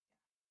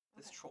that.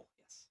 This Okay. troll,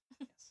 yes,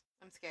 yes.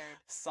 I'm scared.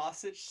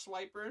 Sausage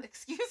swiper?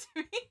 Excuse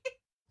me.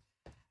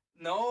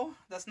 No,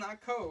 that's not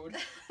code.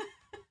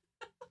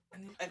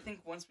 I think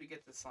once we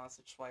get to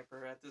sausage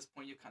swiper, at this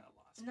point you kind of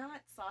lost. me.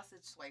 Not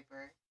sausage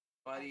swiper.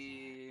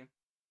 Buddy.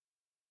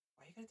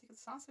 Why you gotta take the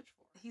sausage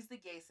for? He's the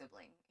gay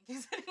sibling. In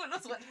case anyone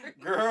was wondering.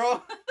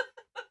 Girl.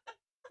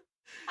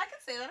 I can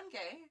say that I'm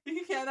gay.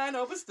 You can't, I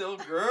know, but still,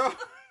 girl.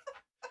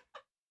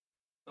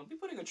 Don't be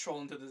putting a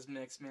troll into this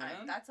mix,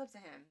 man. That's up to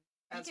him.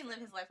 That's he can live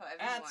fair. his life however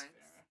he That's wants.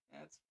 fair.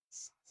 That's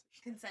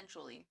sausage.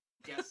 Consensually.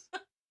 Yes.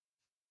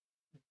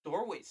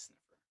 Doorway sniffer.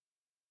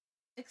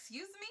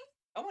 Excuse me?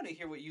 I want to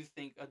hear what you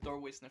think a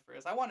doorway sniffer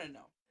is. I want to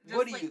know. Just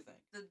What do like you think?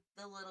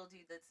 The little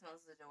dude that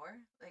smells the door?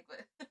 Like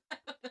what? I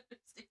don't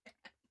understand.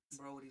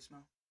 Bro, what do you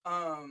smell?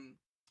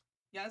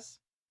 Yes.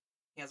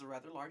 He has a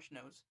rather large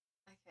nose,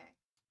 Okay.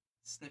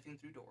 sniffing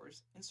through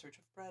doors in search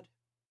of bread.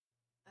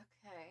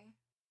 Okay.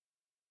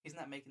 He's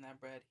not making that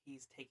bread,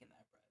 he's taking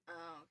that bread.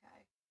 Oh,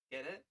 okay.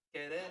 Get it?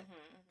 Get it?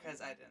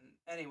 Because I didn't.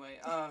 Anyway,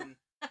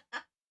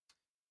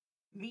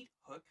 meat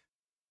hook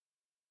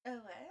Oh,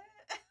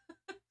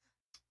 what?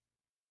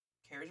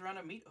 carries around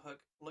a meat hook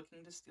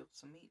looking to steal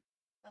some meat.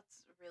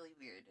 That's really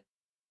weird.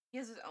 He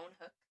has his own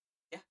hook?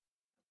 Yeah.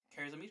 Okay.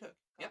 Carries a meat hook.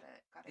 Got Yep.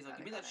 it. Got it. He's like, got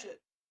give it, me that got it.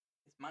 shit.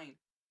 It's mine.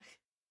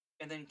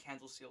 And then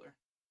candle sealer.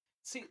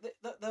 See,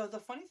 the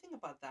funny thing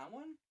about that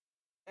one,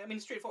 I mean,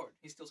 it's straightforward.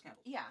 He steals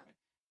candles. Yeah. Right?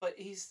 But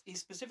he's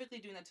specifically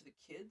doing that to the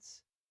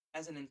kids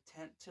as an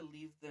intent to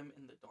leave them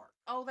in the dark.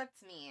 Oh,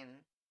 that's mean.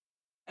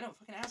 I know,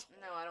 fucking asshole.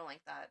 No, I don't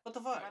like that. What the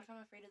fuck? What if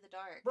I'm afraid of the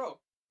dark? Bro,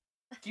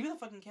 give me the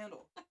fucking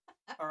candle.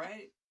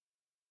 Alright?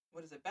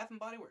 What is it? Bath and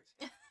Body Works.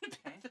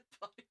 Okay.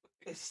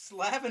 It's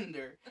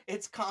lavender.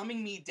 It's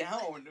calming me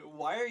down.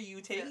 Why are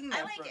you taking I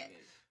that like from it.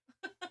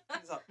 me?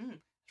 He's like,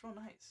 it's real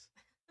nice.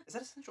 Is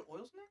that essential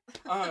oils in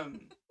there?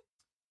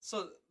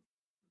 So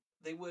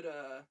they would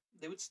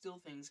steal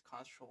things,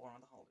 cause trouble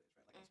around the holidays,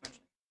 right? Like I was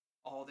mentioning.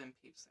 All them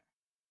peeps there.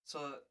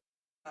 So,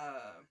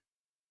 uh,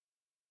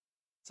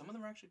 some of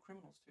them are actually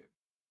criminals too.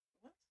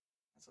 What?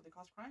 That's what they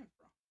cause crime,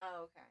 bro.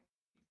 Oh, okay.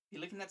 You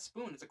licking that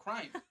spoon, it's a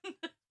crime.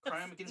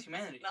 Crime against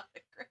humanity. Not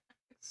a crime.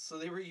 So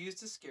they were used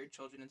to scare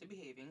children into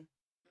behaving.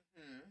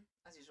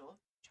 As usual.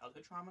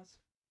 Childhood traumas.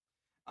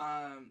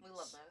 We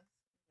love those.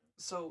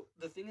 So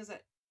the thing is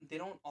that they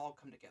don't all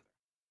come together.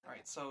 All Okay.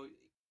 right. So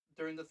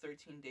during the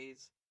 13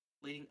 days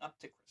leading up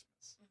to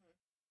Christmas,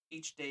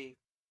 each day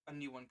a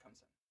new one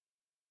comes in.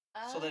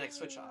 So they like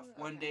switch off.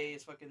 One day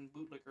is fucking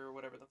Bootlicker or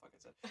whatever the fuck I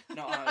said.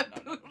 No,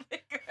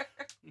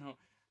 no.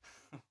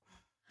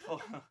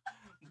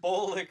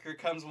 Bootlicker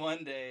comes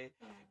one day,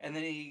 and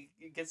then he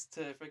gets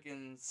to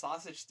freaking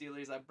sausage stealer.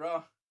 He's like,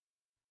 bro,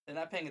 they're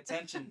not paying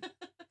attention.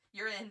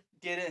 You're in.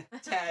 Get it.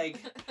 Tag.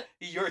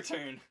 Your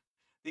turn.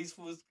 These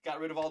fools got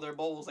rid of all their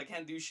bowls. I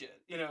can't do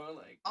shit. You know,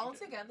 like.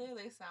 Altogether,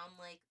 they sound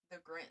like the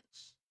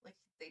Grinch. Like,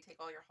 they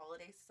take all your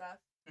holiday stuff.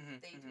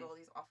 They do all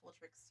these awful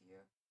tricks to you.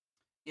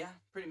 Yeah,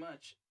 pretty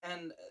much.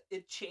 And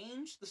it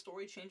changed. The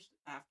story changed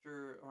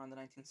after around the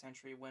 19th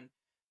century when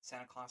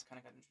Santa Claus kind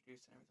of got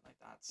introduced and everything like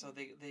that. So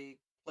they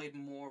played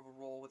more of a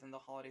role within the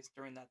holidays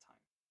during that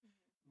time.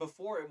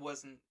 Before that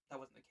wasn't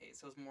the case.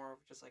 It was more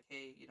of just like,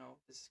 hey, you know,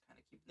 this is kind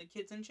of keeping the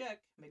kids in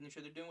check, making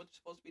sure they're doing what they're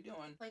supposed to be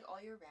doing. Like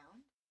all year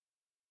round?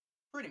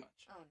 Pretty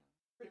much. Oh,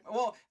 no.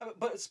 Well,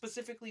 but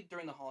specifically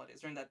during the holidays,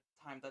 during that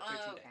time, that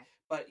 13 day. Okay.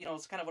 But, you know,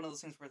 it's kind of one of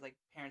those things where, like,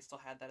 parents still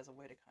had that as a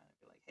way to kind of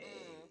be like,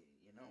 hey,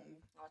 you know,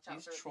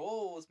 these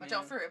trolls, man. Watch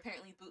out for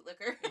apparently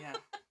Bootlicker. Yeah,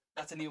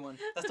 that's a new one.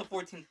 That's the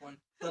 14th one.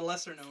 The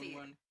lesser known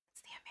one.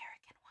 It's the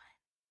American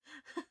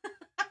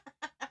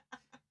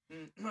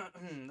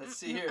one. Let's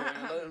see here.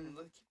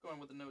 Let's keep going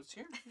with the notes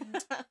here.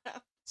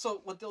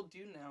 So what they'll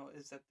do now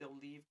is that they'll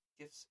leave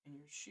gifts in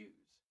your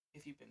shoes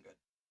if you've been good.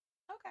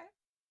 Okay.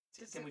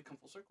 See, then we come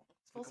full circle.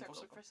 Full circle.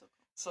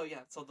 So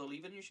yeah, so they'll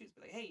leave it in your shoes.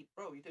 Be like, hey,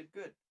 bro, you did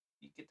good.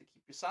 You get to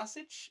keep your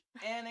sausage,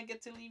 and I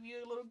get to leave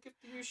you a little gift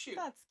in your shoe.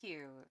 That's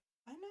cute.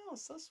 I know,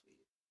 so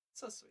sweet.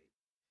 So sweet.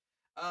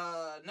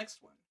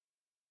 Next one.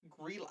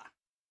 Grilla.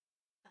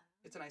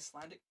 It's an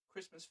Icelandic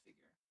Christmas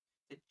figure.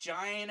 The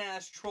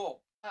giant-ass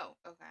troll. Oh,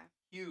 okay.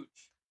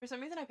 Huge. For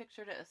some reason, I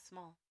pictured it as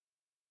small.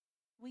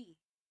 Wee.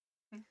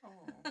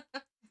 Oh,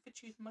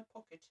 fit you in my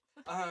pocket.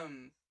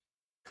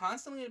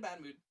 Constantly in a bad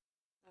mood.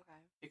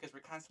 Okay. Because we're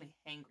constantly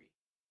hangry.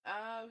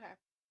 Okay.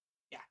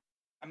 Yeah.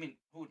 I mean,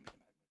 who wouldn't be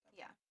in a bad mood?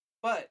 Yeah.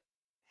 But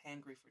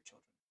hangry for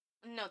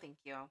children. No, thank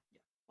you. Yeah.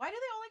 Why do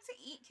they all like to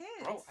eat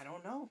kids? Bro, I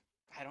don't know.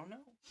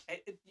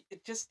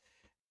 It just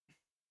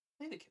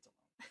leave the kids alone.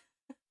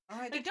 All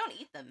right, like, don't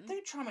eat them.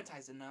 They're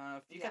traumatized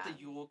enough. You got the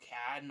Yule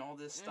cat and all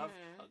this stuff.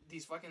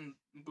 These fucking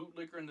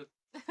Bootlicker and the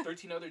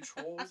 13 other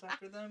trolls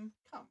after them.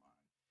 Come on.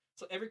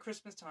 So every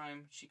Christmas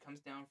time, she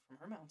comes down from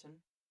her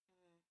mountain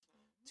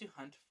to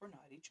hunt for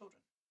naughty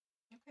children.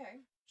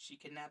 Okay. She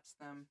kidnaps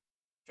them,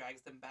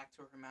 drags them back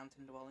to her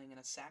mountain dwelling in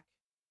a sack,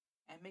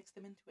 and makes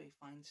them into a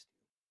fine stew.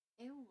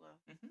 Ew.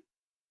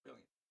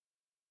 Brilliant.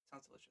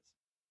 Sounds delicious.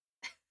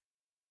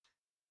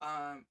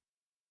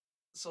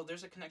 So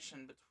there's a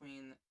connection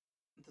between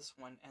this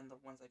one and the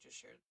ones I just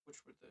shared, which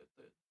were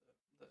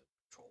the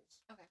trolls.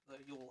 Okay.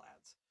 The Yule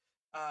lads.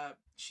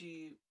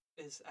 She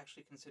is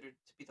actually considered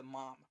to be the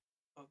mom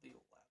of the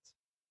Yule lads.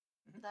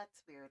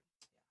 That's weird.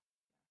 Yeah.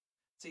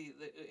 See,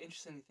 the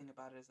interesting thing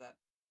about it is that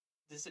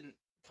this didn't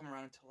come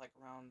around until like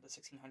around the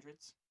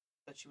 1600s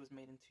that she was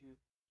made into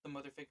the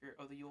mother figure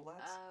of the Yule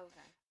lads. Oh,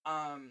 okay.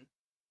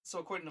 So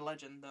according to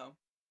legend, though,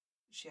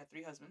 she had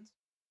 3 husbands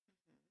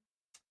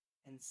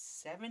and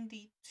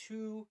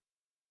 72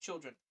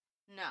 children.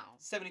 No.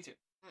 72.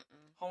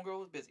 Homegirl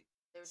was busy.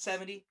 They were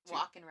 72.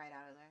 Walking right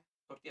out of there.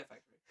 Tortilla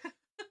factory.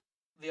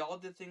 They all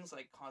did things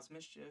like cause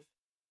mischief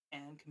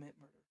and commit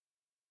murder.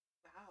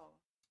 Wow.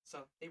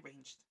 So they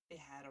ranged. They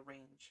had a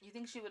range. You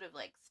think she would have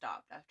like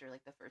stopped after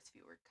like the first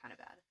few were kind of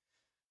bad?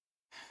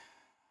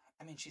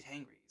 I mean, she's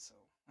hangry, so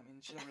I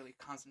mean, she's not really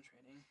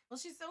concentrating. Well,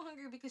 she's so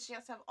hungry because she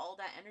has to have all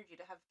that energy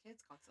to have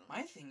kids constantly.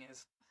 My thing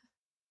is,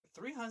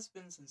 3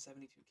 husbands and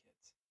 72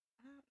 kids.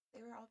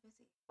 They were all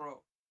busy.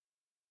 Bro,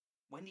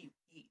 when do you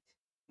eat?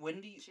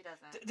 When do you... She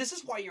doesn't. This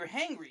is why you're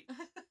hangry.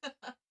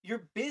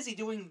 You're busy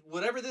doing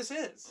whatever this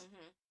is.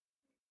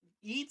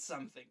 Eat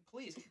something,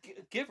 please.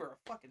 Give her a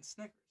fucking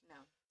Snickers. No.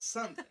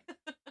 Something.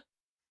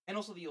 And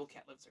also the old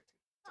cat lives there too.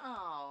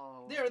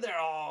 Oh. They're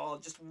all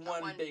just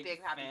one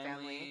big happy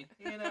family.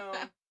 You know?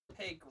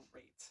 Hey,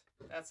 great.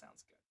 That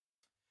sounds good.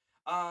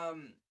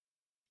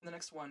 The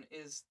next one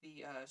is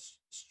the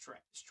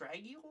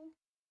Straggele?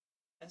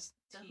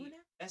 Straggele.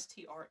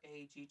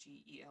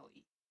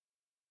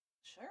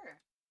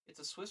 Sure. It's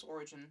a Swiss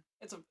origin.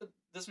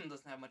 This one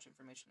doesn't have much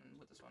information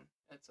with this one.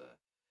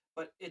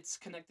 But it's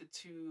connected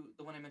to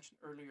the one I mentioned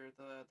earlier,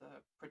 the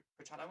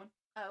Prachata one.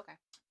 Oh, okay.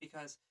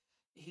 Because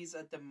he's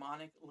a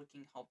demonic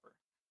looking helper.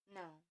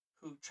 No.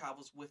 Who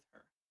travels with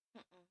her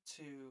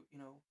to, you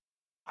know,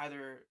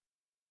 either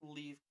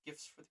leave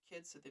gifts for the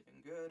kids that they've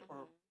been good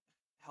or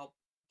help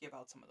give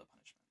out some of the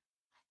punishment.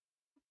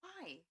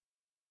 Why?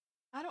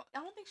 I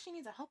don't think she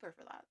needs a helper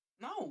for that.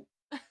 No.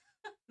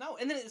 No,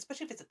 and then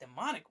especially if it's a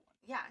demonic one.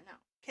 Yeah, no.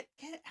 Get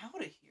out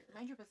of here.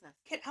 Mind your business.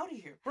 Get out of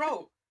here,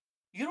 bro.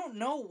 You don't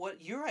know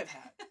what year I've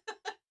had.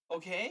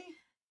 Okay?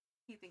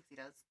 He thinks he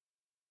does.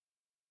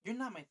 You're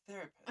not my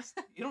therapist.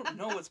 You don't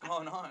know what's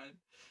going on.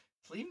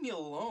 Leave me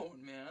alone,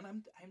 man.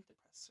 I'm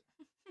depressed, sir.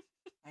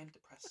 I'm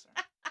depressed, sir.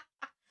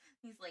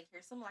 He's like,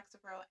 here's some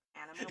Lexapro,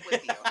 and I'm gonna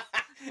whip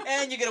you.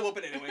 And you're gonna whoop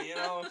it anyway, you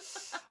know.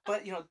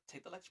 But you know,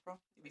 take the Lexapro.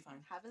 You'll be fine.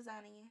 Have a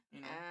Zanny,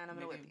 You know, and I'm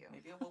gonna maybe, whip you.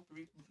 Maybe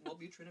a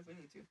Wellbutrin if we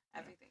need to. You know.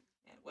 Everything.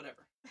 Yeah,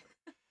 whatever.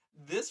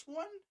 This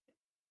one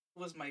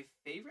was my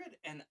favorite,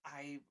 and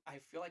I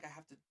feel like I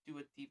have to do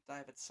a deep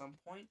dive at some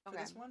point for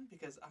Okay. this one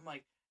because I'm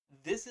like,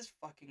 this is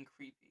fucking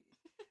creepy,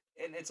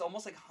 and it's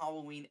almost like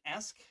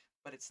Halloween-esque,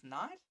 but it's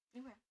not.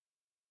 Okay.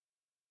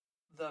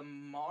 The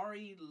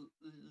Mari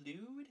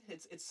Lude.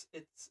 It's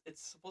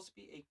supposed to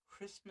be a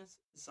Christmas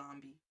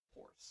zombie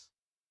horse.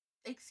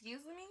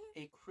 Excuse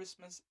me? A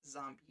Christmas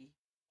zombie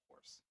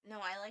horse. No,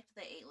 I liked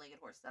the 8-legged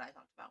horse that I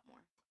talked about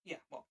more. Yeah,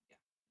 well,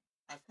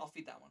 yeah. I'll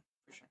feed that one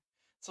for sure.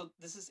 So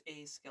this is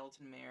a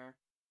skeleton mare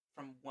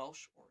from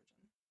Welsh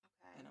origin.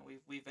 Okay. You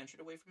know, we ventured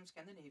away from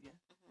Scandinavia.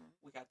 Mm-hmm.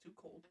 We got too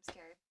cold. I'm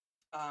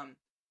scared.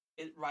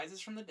 It rises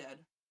from the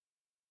dead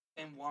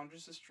and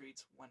wanders the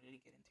streets wanting to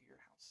get into your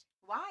house.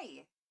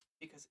 Why?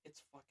 Because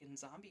it's fucking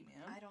zombie,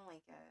 man. I don't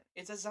like it.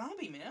 It's a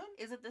zombie, man.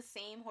 Is it the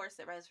same horse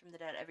that rises from the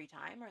dead every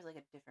time, or is it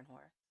like a different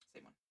horse?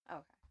 Same one.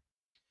 Oh, okay.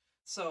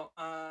 So,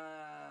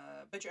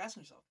 but you're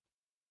asking yourself,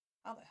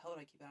 how the hell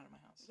did I keep it out of my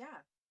house?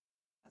 Yeah.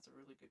 That's a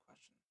really good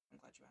question. I'm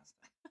glad you asked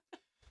that.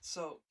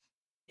 So,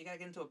 you gotta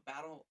get into a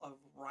battle of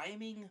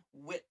rhyming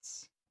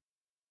wits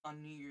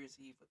on New Year's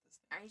Eve with this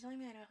thing. Are you telling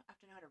me I have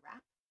to know how to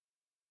rap?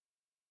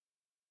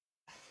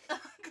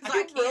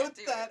 I wrote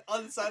that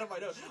on the side of my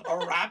note.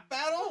 A rap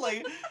battle?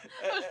 Like,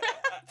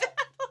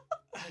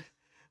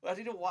 I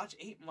need to watch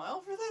 8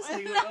 Mile for this?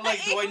 Like,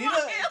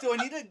 do I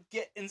need to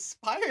get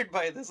inspired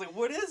by this? Like,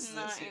 what is this?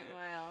 Not 8 here?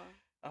 Mile.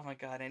 Oh my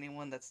god,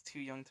 anyone that's too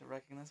young to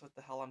recognize what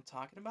the hell I'm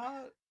talking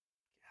about?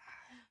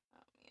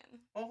 Oh man.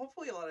 Well,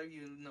 hopefully a lot of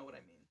you know what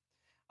I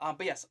mean.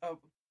 But yes,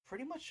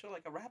 pretty much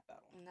like a rap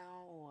battle.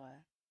 No.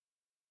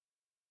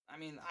 I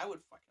mean, I would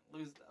fucking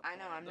lose that. I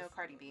know, point. I'm no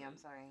Cardi B, I'm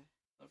sorry.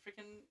 The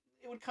freaking,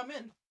 it would come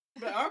in.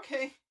 But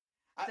okay,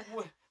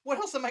 what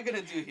else am I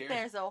gonna do here?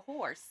 There's a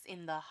horse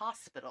in the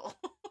hospital.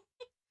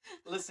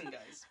 Listen,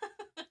 guys,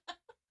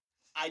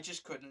 I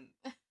just couldn't.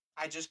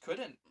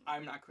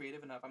 I'm not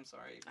creative enough. I'm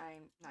sorry.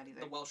 I'm not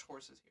either. The Welsh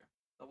horse is here.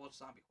 The Welsh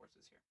zombie horse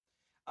is here.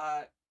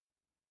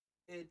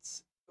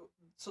 It's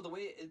so the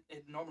way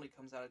it normally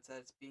comes out. It's that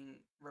it's being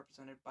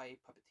represented by a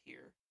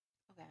puppeteer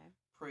Okay.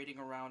 parading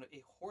around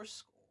a horse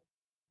skull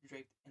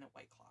draped in a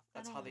white cloth.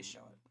 That's how they show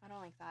it. I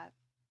don't like that.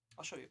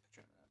 I'll show you a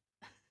picture in a minute.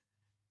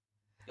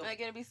 Am I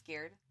gonna be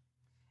scared?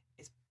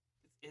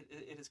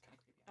 It is kind of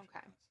creepy. Actually, Okay.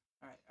 to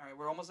be honest. All right.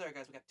 We're almost there,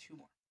 guys. We got 2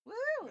 more. We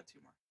Woo! got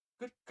 2 more.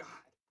 Good God.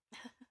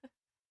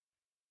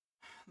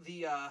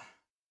 The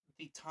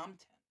Tom 10.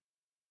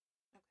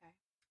 Okay.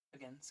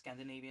 Again,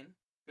 Scandinavian.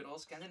 Good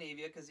old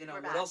Scandinavia, because you know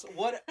We're what back. else?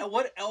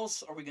 What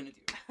else are we gonna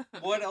do?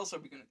 What else are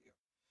we gonna do?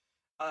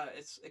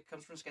 It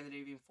comes from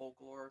Scandinavian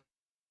folklore,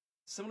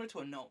 similar to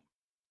a gnome,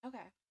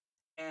 Okay.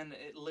 and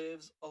it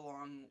lives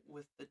along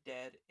with the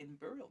dead in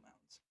burial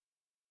mounds.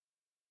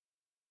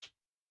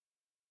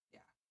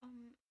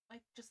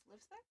 Like just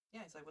lives there?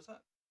 Yeah, he's like, "What's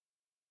up?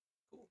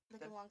 Cool.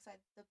 Like Dead, alongside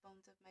the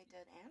bones of my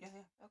dead aunt?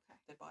 yeah, Okay.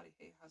 dead body.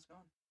 Hey, how's it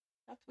going?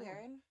 That's Oh.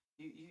 weird.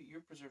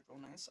 You're preserved real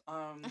nice.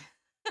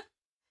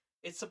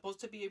 It's supposed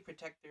to be a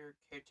protector,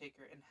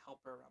 caretaker, and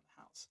helper around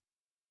the house.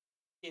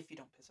 If you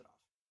don't piss it off.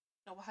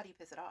 Oh, well, how do you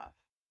piss it off?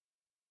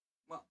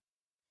 Well,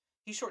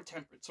 he's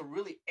short-tempered, so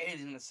really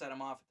anything to set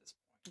him off at this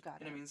point.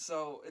 Got You know it. what I mean?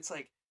 So it's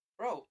like,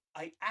 bro,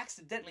 I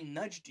accidentally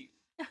nudged you.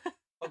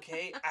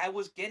 Okay? I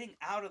was getting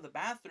out of the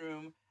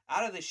bathroom,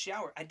 out of the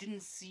shower. I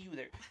didn't see you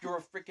there. You're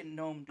a freaking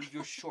gnome, dude.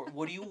 You're short.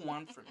 What do you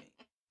want from me?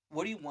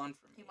 What do you want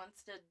from me? He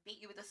wants to beat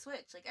you with a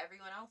switch like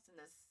everyone else in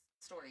this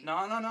story.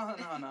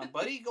 No.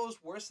 Buddy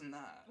goes worse than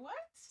that. What?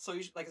 So,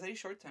 like I said, he's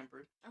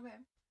short-tempered. Okay.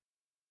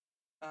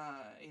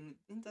 And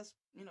he does,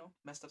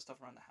 messed up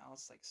stuff around the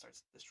house, like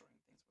starts destroying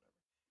things, whatever.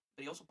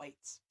 But he also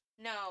bites.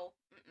 No.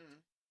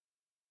 Mm-mm.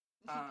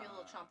 You keep your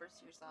little chompers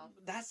to yourself.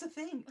 That's the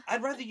thing.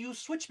 I'd rather you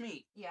switch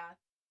me. Yeah.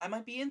 I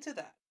might be into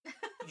that.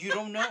 You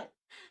don't know.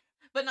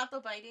 But not the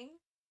biting?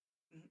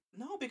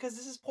 No, because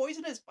this is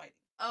poisonous biting.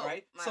 Oh,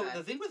 right? my So bad.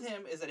 the thing with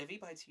him is that if he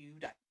bites you, you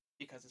die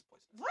because it's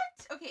poisonous.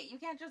 What? Okay, you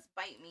can't just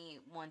bite me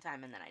one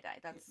time and then I die.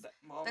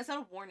 That's not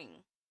a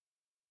warning.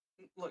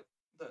 Look,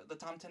 the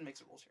Tom 10 makes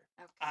the rules here.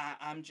 Okay.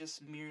 I'm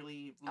just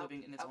merely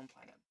living in its own okay.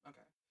 planet.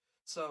 Okay.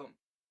 So,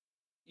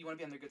 you want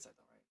to be on their good side,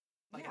 though, right?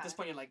 Like, at this Yeah.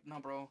 point, you're like, no,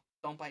 bro,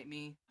 don't bite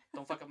me.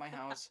 Don't fuck up my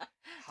house.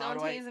 Don't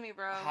do I, tase me,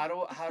 bro. how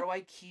do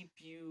I keep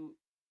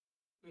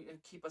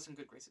us in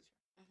good graces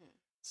here? Mhm.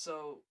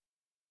 So,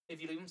 if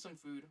you leave him some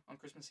food on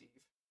Christmas Eve,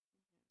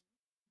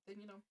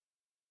 then,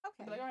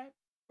 Okay. be like, all right,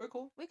 we're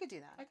cool. We could do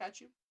that. I got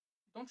you.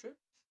 Don't trip.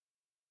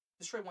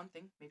 Destroy one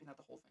thing, maybe not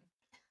the whole thing.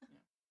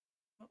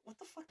 Yeah. What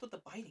the fuck with the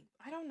biting?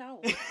 I don't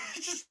know.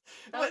 Just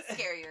that was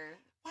scarier.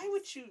 Why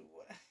would you?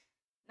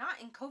 Not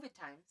in COVID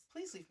times.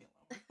 Please leave me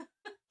alone.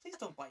 Please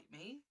don't bite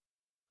me.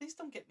 Please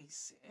don't get me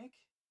sick.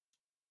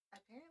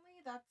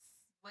 Apparently,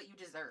 that's what you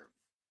deserve.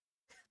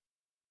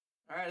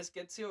 All right, let's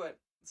get to it.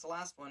 It's the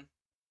last one.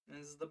 And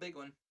this is the big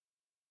one.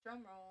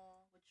 Drum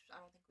roll, which I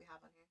don't think we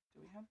have on here.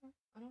 Do we have that?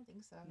 I don't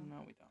think so.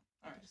 No, we don't.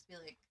 All right. Just be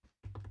like.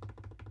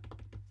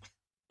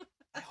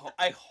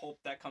 I hope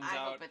that comes out.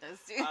 I hope it does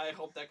too. I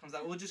hope that comes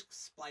out. We'll just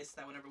splice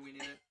that whenever we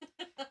need it.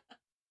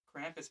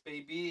 Krampus,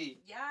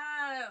 baby.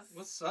 Yes.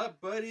 What's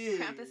up, buddy?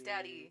 Krampus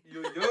daddy.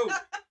 Yo.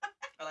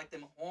 I like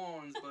them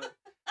horns, but...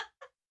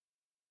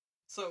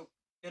 So,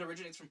 it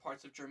originates from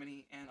parts of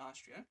Germany and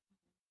Austria.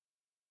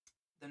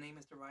 The name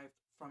is derived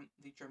from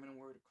the German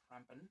word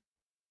Krampen,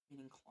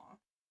 meaning claw.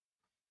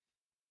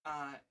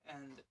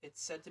 And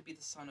it's said to be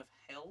the son of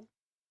Hel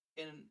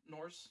in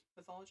Norse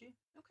mythology.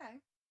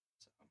 Okay.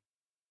 So,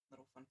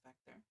 little fun fact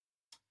there.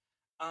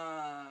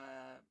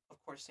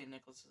 Of course, St.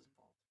 Nicholas is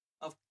involved.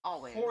 Of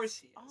course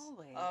he is.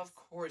 Always. Of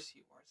course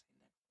you are, St.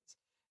 Nicholas.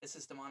 It's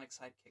his demonic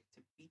sidekick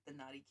to beat the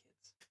naughty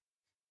kids,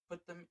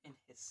 put them in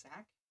his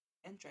sack,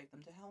 and drag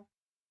them to hell.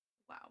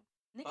 Wow.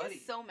 Nick Buddy.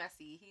 is so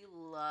messy. He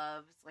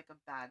loves, like, a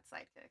bad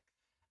sidekick.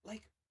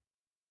 Like,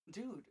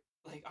 dude,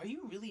 like, are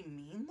you really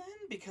mean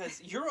then?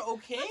 Because you're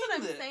okaying That's what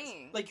I'm this.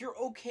 saying. Like, you're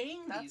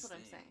okaying That's these what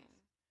things. I'm saying.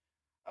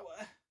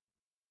 Oh,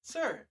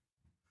 sir,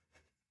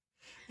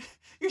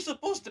 you're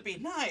supposed to be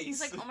nice. He's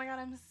like, oh my god,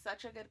 I'm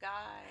such a good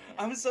guy.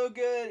 I'm so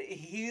good.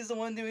 He's the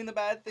one doing the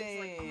bad thing.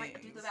 Like, oh my,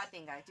 do the bad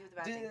thing, guy. Do the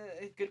bad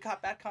thing. Good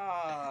cop, bad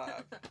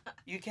cop.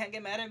 You can't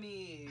get mad at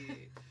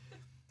me.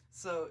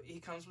 So he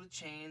comes with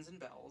chains and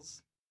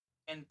bells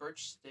and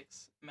birch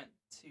sticks meant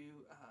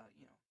to,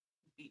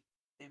 beat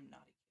them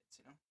naughty kids,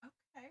 you know?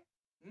 Okay.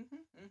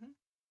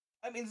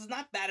 I mean, it's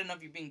not bad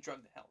enough you're being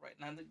drugged to hell, right?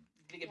 Now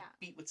they get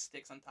beat with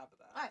sticks on top of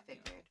that. I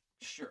figured. You know?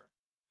 Sure.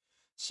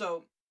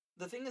 So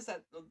the thing is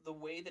that the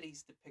way that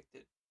he's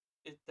depicted,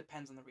 it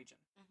depends on the region.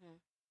 Mm-hmm.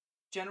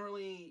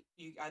 Generally,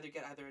 you either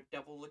get a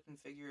devil-looking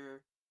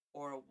figure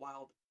or a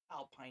wild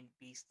alpine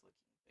beast-looking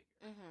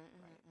figure.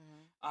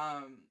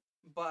 Right?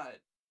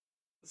 But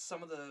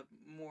some of the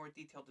more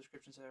detailed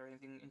descriptions are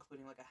anything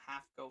including like a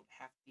half goat,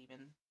 half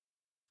demon,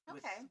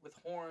 with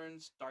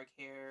horns, dark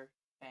hair,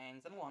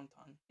 fangs, and a long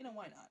tongue. You know,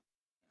 why not?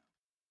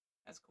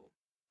 That's cool.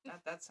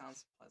 That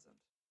sounds pleasant.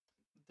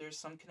 There's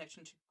some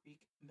connection to Greek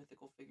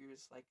mythical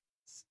figures like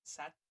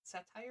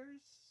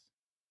satyrs,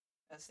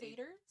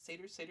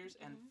 satyrs,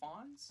 and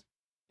fauns.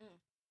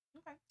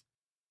 Okay.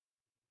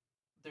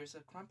 There's a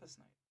Krampus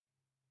night.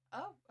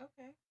 Oh,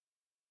 okay.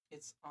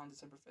 It's on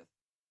December 5th,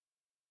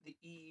 the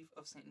eve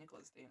of St.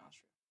 Nicholas Day in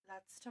Austria.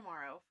 That's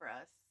tomorrow for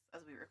us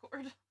as we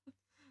record.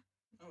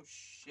 Oh,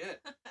 shit.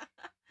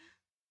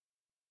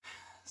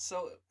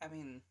 So, I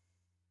mean,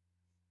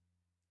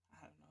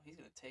 I don't know. He's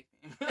going to take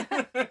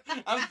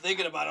me. I'm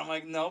thinking about it. I'm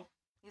like, nope.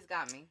 He's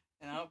got me.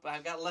 But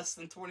I've got less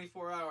than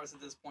 24 hours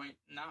at this point.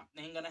 Nah,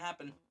 ain't going to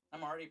happen.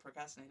 I'm already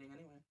procrastinating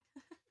anyway.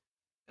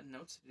 Got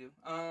notes to do.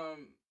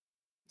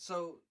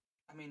 So,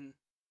 I mean,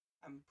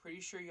 I'm pretty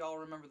sure y'all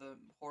remember the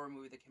horror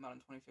movie that came out in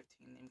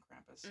 2015 named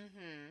Krampus.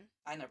 Mm-hmm.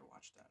 I never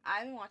watched that. I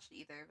haven't watched it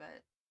either,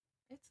 but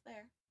it's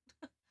there.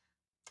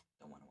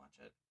 Don't want to watch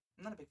it.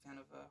 I'm not a big fan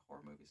of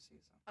horror movies too.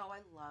 So. Oh,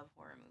 I love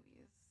horror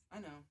movies. I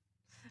know.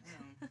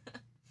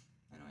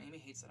 I know. Amy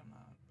hates that I'm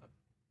not a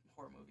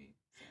horror movie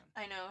fan.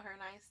 I know. Her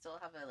and I still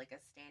have a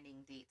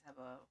standing date to have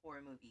a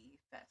horror movie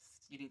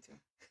fest. You need to.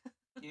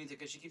 You need to,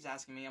 because she keeps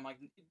asking me. I'm like,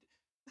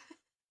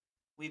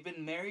 we've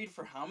been married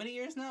for how many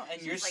years now? And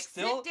She's you're like,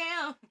 still... sit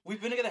down.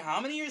 We've been together how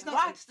many years now?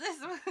 Watch this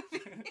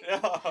movie.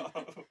 Oh.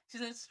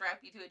 She's going to strap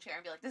you to a chair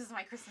and be like, this is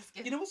my Christmas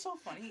gift. You know what's so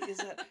funny is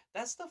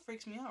that stuff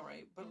freaks me out,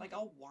 right? But, like,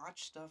 I'll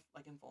watch stuff,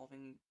 like,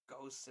 involving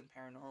ghosts and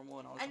paranormal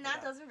and all that. And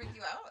that doesn't freak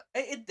you out?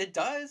 It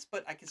does,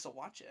 but I can still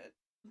watch it.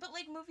 But,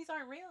 like, movies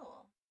aren't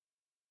real.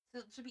 So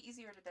it should be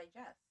easier to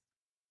digest.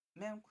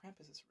 Man,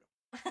 Krampus is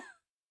real.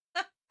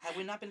 Have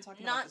we not been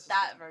talking about this? Not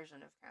that version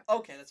of Krampus.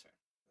 Okay, that's fair.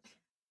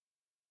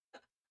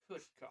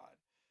 Good God.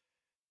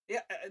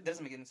 Yeah, it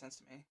doesn't make any sense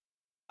to me.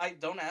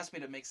 Don't ask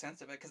me to make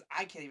sense of it, because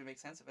I can't even make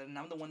sense of it, and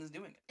I'm the one that's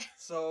doing it.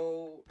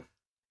 So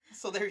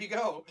there you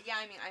go. Yeah,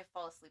 I mean, I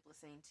fall asleep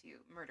listening to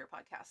murder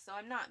podcasts, so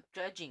I'm not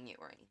judging you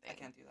or anything. I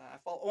can't do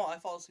that. I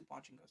fall asleep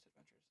watching Ghost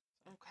Adventures.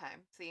 So. Okay,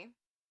 see?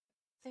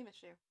 Same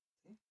issue.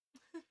 See?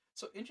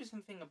 So,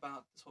 interesting thing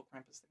about this whole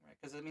Krampus thing, right?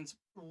 Because, I mean, it's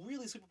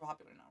really super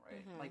popular now,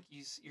 right? Mm-hmm. Like,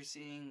 you're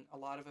seeing a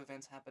lot of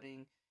events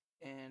happening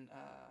in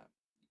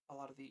a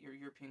lot of the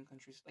European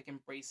countries, like,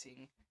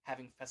 embracing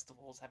having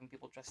festivals, having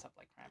people dressed up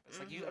like Krampus.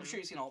 Like, I'm sure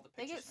you've seen all the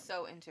pictures. They get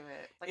so into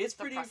it. Like, it's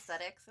the pretty,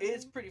 prosthetics.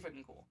 It's pretty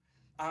fucking cool.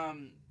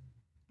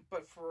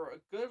 But for a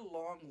good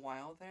long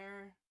while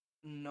there,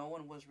 no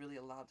one was really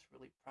allowed to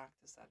really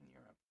practice that in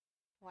Europe.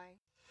 Why?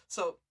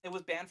 So, it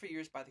was banned for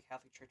years by the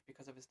Catholic Church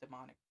because of its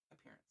demonic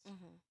appearance.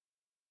 Mm-hmm.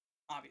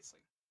 Obviously,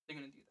 they're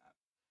going to do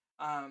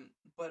that.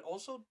 But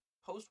also,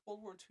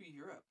 post-World War II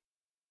Europe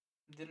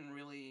didn't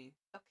really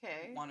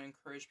want to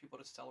encourage people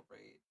to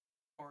celebrate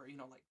or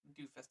like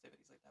do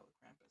festivities like that with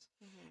Krampus.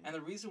 Mm-hmm. And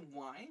the reason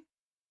why,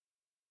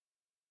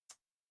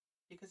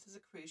 because it's a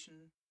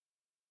creation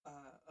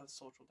of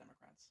social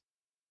democrats.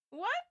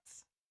 What?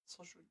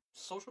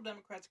 Social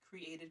democrats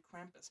created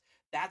Krampus.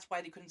 That's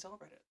why they couldn't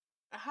celebrate it.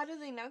 How do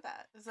they know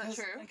that? Is that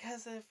true?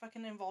 Because they're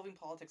fucking involving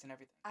politics and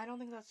everything. I don't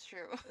think that's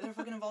true. They're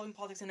fucking involving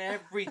politics and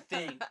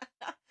everything.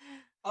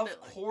 Of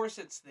course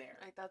it's there.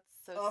 Like, that's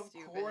so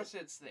stupid. Of course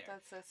it's there.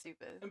 That's so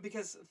stupid. And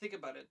because, think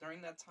about it,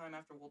 during that time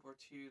after World War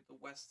II, the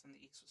West and the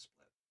East was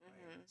split.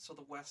 Right? Mm-hmm. So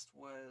the West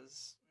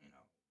was,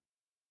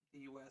 the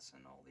U.S.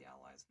 and all the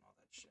allies and all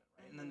that shit,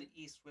 right? Mm-hmm. And then the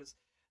East was,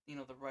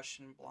 the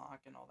Russian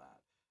bloc and all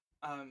that.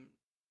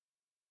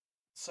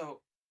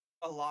 So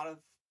a lot of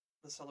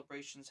the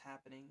celebrations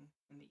happening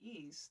in the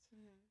East,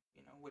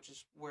 which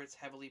is where it's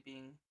heavily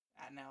being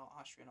at now,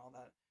 Austria and all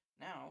that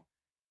now,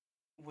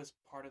 was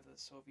part of the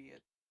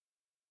Soviet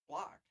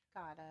bloc.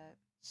 Got it.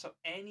 So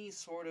any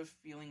sort of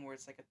feeling where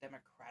it's like a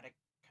democratic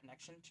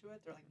connection to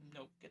it, they're like,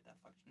 nope, get that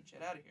fucking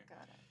shit out of here.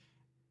 Got it.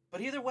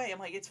 But either way, I'm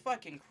like, it's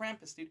fucking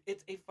Krampus, dude.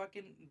 It's a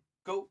fucking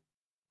goat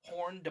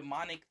horn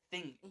demonic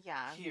thing.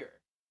 Yeah. Here.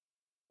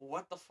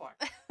 What the fuck?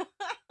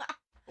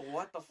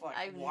 What the fuck?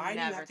 I've Why never do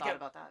you have to thought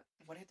about that.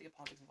 Why do you have to get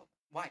politics involved?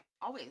 Why?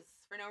 Always.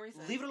 For no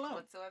reason. Leave it alone.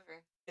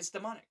 Whatsoever. It's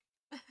demonic.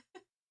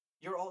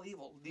 You're all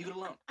evil. Leave it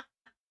alone.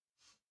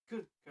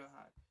 Good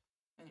God.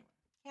 Anyway.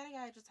 Can't a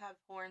guy just have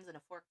horns and a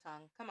forked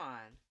tongue? Come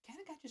on.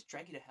 Can't a guy just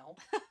drag you to hell?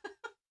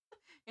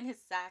 In his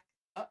sack.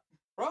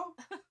 Bro.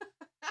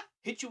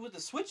 Hit you with the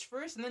switch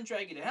first and then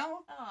drag you to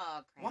hell.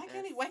 Oh,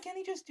 Krampus. Why can't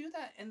he just do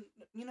that and,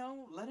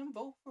 let him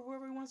vote for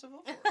whoever he wants to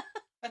vote for?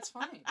 That's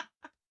fine.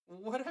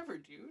 Whatever,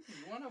 dude.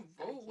 You want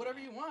to vote whatever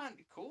you want.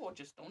 Cool.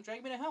 Just don't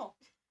drag me to hell.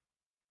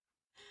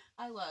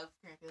 I love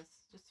Krampus,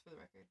 just for the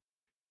record.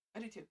 I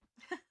do too.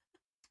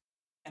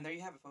 And there you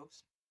have it,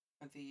 folks.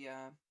 The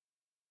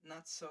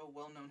not so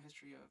well-known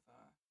history of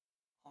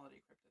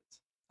holiday cryptids.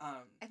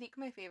 I think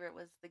my favorite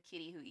was the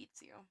kitty who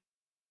eats you.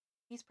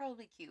 He's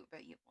probably cute,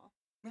 but you will.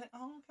 Like,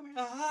 oh, come here.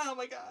 Oh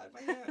my God,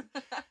 my hand.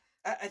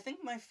 I think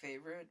my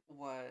favorite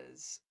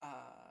was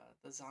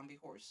the zombie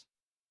horse.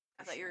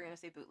 I thought you were going to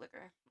say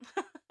Bootlicker.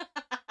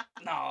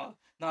 No,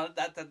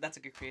 that's a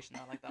good creation.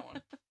 I like that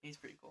one. He's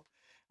pretty cool.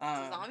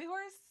 The zombie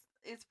horse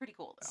is pretty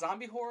cool, though.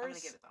 Zombie horse. I'm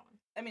going to give it that one.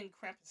 I mean,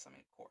 Krampus, of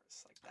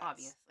course. Like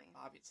that's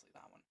obviously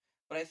that one.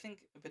 But I think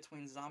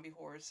between zombie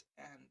horse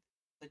and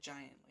the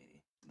giant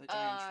lady, the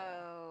giant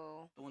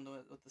troll, the one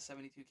with the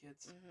 72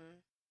 kids. Mm-hmm.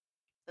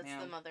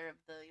 That's the mother of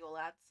the Yule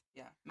lads.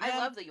 Yeah, I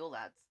love the Yule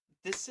lads.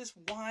 This is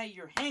why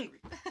you're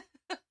hangry.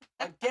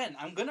 Again,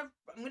 I'm gonna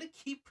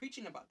keep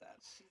preaching about that.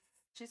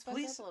 She's fucked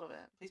up a little bit.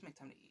 Please make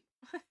time to eat.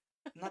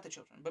 Not the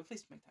children, but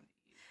please make time to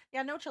eat.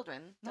 Yeah, no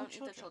children. Don't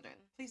eat the children.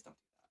 Please don't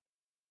do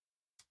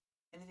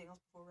that. Anything else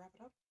before we wrap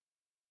it up?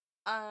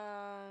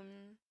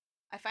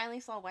 I finally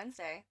saw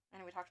Wednesday,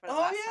 and we talked about it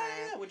last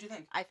time. Yeah. What'd you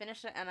think? I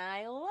finished it, and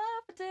I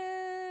loved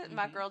it. Mm-hmm.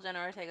 My girl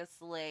Jenna Ortega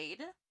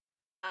slayed.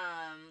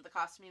 The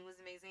costuming was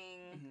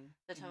amazing. Mm-hmm.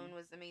 The tone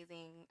was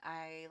amazing.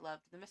 I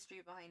loved the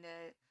mystery behind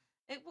it.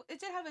 It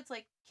did have its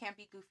like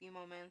campy, goofy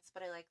moments,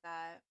 but I like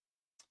that.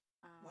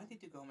 Why did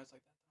you do Gomez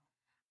like that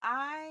though?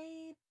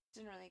 I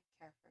didn't really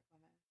care for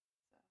Gomez.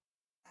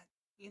 So.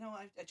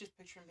 I just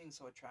picture him being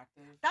so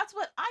attractive. That's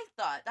what I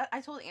thought.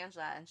 I told Ange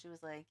that, and she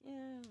was like,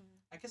 "Yeah."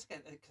 I guess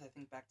because I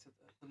think back to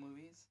the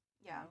movies.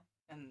 Yeah.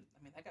 And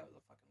I mean that guy was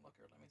a fucking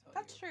looker. Let me tell you.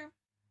 That's true.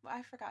 Well,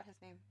 I forgot his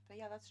name, but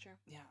yeah, that's true.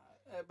 Yeah,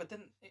 but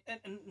then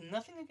and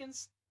nothing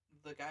against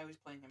the guy who's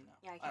playing him now.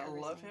 Yeah, I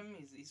love him.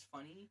 He's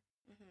funny,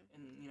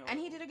 and and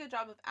he did a good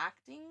job of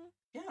acting.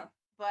 Yeah,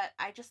 but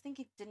I just think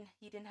he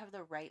didn't have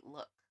the right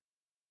look.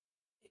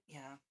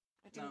 Yeah,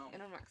 it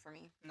didn't work for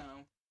me.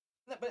 No,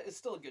 but it's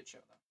still a good show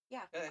though.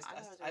 Yeah, I thought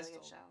it was a really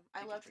good show.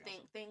 I loved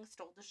Thing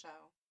stole the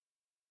show.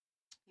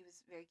 He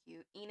was very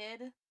cute.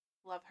 Enid,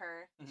 love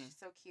her. Mm-hmm. She's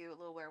so cute,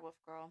 little werewolf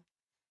girl.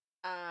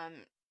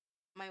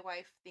 My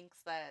wife thinks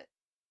that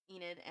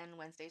Enid and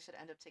Wednesday should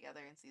end up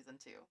together in season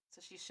 2.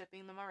 So she's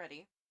shipping them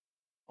already.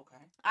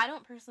 Okay. I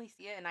don't personally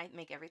see it, and I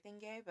make everything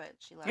gay, but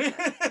she loves it.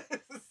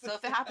 So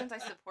if it happens, I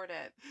support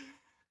it.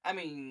 I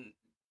mean,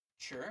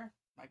 sure.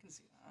 I can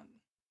see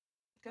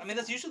that. I mean,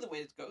 that's usually the way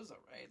it goes, though,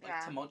 right?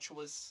 Like,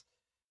 tumultuous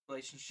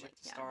relationship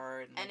to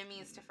start. And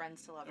enemies to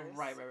friends to lovers.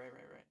 Right.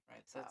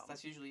 So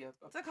that's usually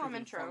it's a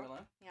common trope.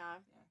 Formula. Yeah.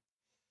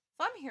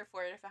 So I'm here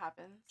for it if it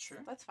happens. Sure.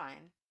 That's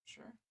fine.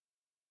 Sure.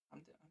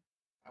 I'm down.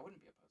 I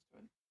wouldn't be opposed to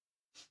it.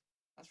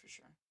 That's for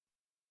sure.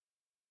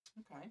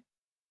 Okay.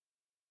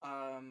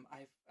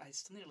 I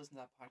still need to listen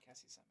to that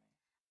podcast you sent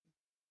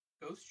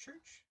me. Ghost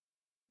Church?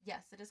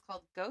 Yes, it is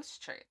called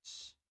Ghost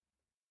Church.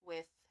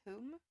 With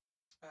whom?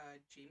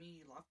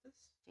 Jamie Loftus.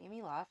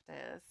 Jamie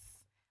Loftus.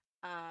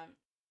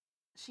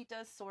 She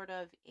does sort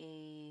of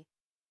a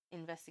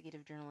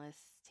investigative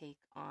journalist take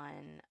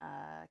on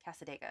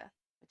Casadega,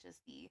 which is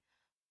the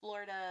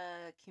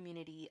Florida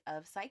community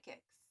of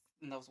psychics.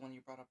 And that was one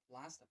you brought up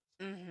last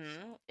episode.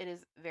 Mm-hmm. It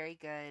is very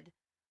good.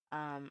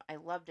 I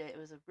loved it. It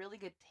was a really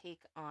good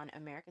take on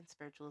American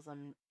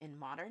spiritualism in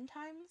modern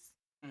times.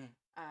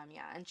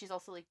 Yeah, and she's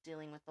also like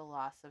dealing with the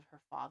loss of her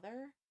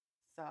father,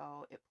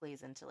 so it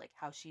plays into like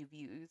how she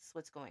views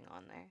what's going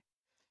on there.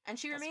 And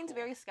she That's remains cool.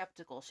 very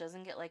skeptical. She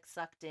doesn't get like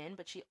sucked in,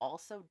 but she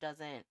also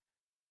doesn't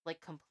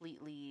like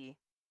completely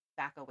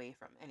back away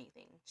from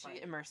anything. She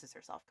Right. immerses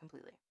herself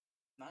completely.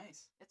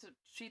 Nice.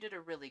 She did a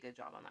really good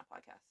job on that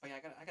podcast. Oh yeah,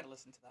 I gotta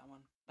listen to that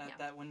one. Yeah.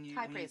 That when you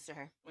High praise to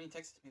her. When you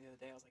texted me the other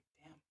day, I was like,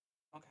 damn.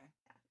 Okay.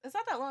 Yeah. It's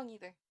not that long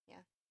either.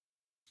 Yeah.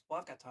 Well,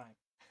 I've got time.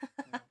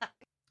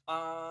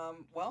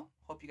 Well,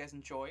 hope you guys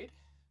enjoyed.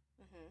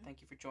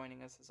 Thank you for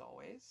joining us as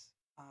always.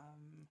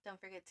 Don't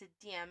forget to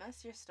DM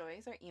us your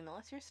stories or email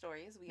us your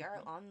stories. We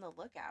are on the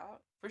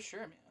lookout. For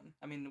sure, man.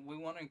 I mean, we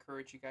want to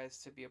encourage you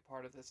guys to be a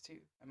part of this too.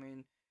 I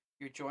mean,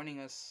 you're joining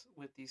us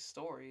with these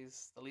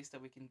stories. The least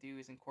that we can do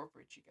is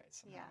incorporate you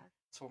guys somehow. Yeah.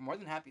 So we're more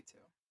than happy to.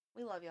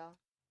 We love y'all.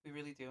 We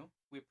really do.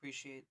 We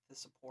appreciate the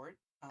support.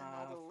 And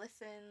all the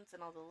listens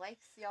and all the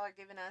likes y'all are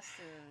giving us,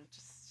 and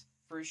just...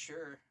 For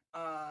sure.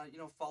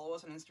 Follow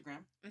us on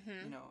Instagram.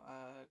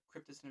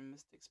 Cryptids and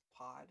Mystics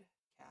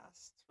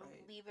podcast.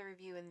 Right. Leave a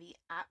review in the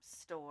App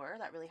Store.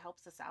 That really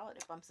helps us out.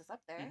 It bumps us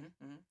up there.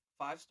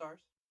 5 stars.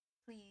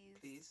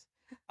 Please.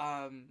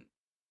 And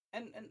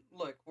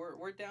look,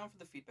 we're down for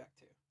the feedback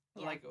too.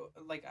 Yeah.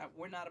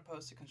 We're not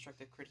opposed to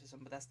constructive criticism,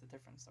 but that's the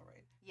difference, though,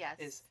 right? Yes.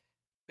 Is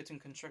between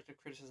constructive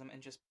criticism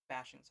and just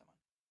bashing someone.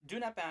 Do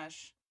not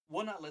bash.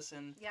 Will not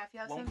listen. Yeah, if you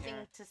have something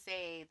to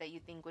say that you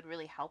think would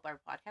really help our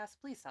podcast,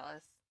 please tell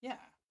us. Yeah.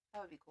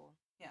 That would be cool.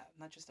 Yeah,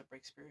 not just to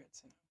break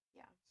spirits,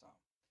 Yeah. So.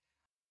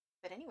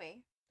 But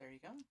anyway. There you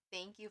go.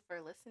 Thank you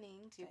for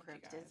listening to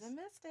Cryptids and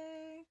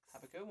Mystics.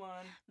 Have a good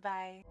one.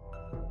 Bye.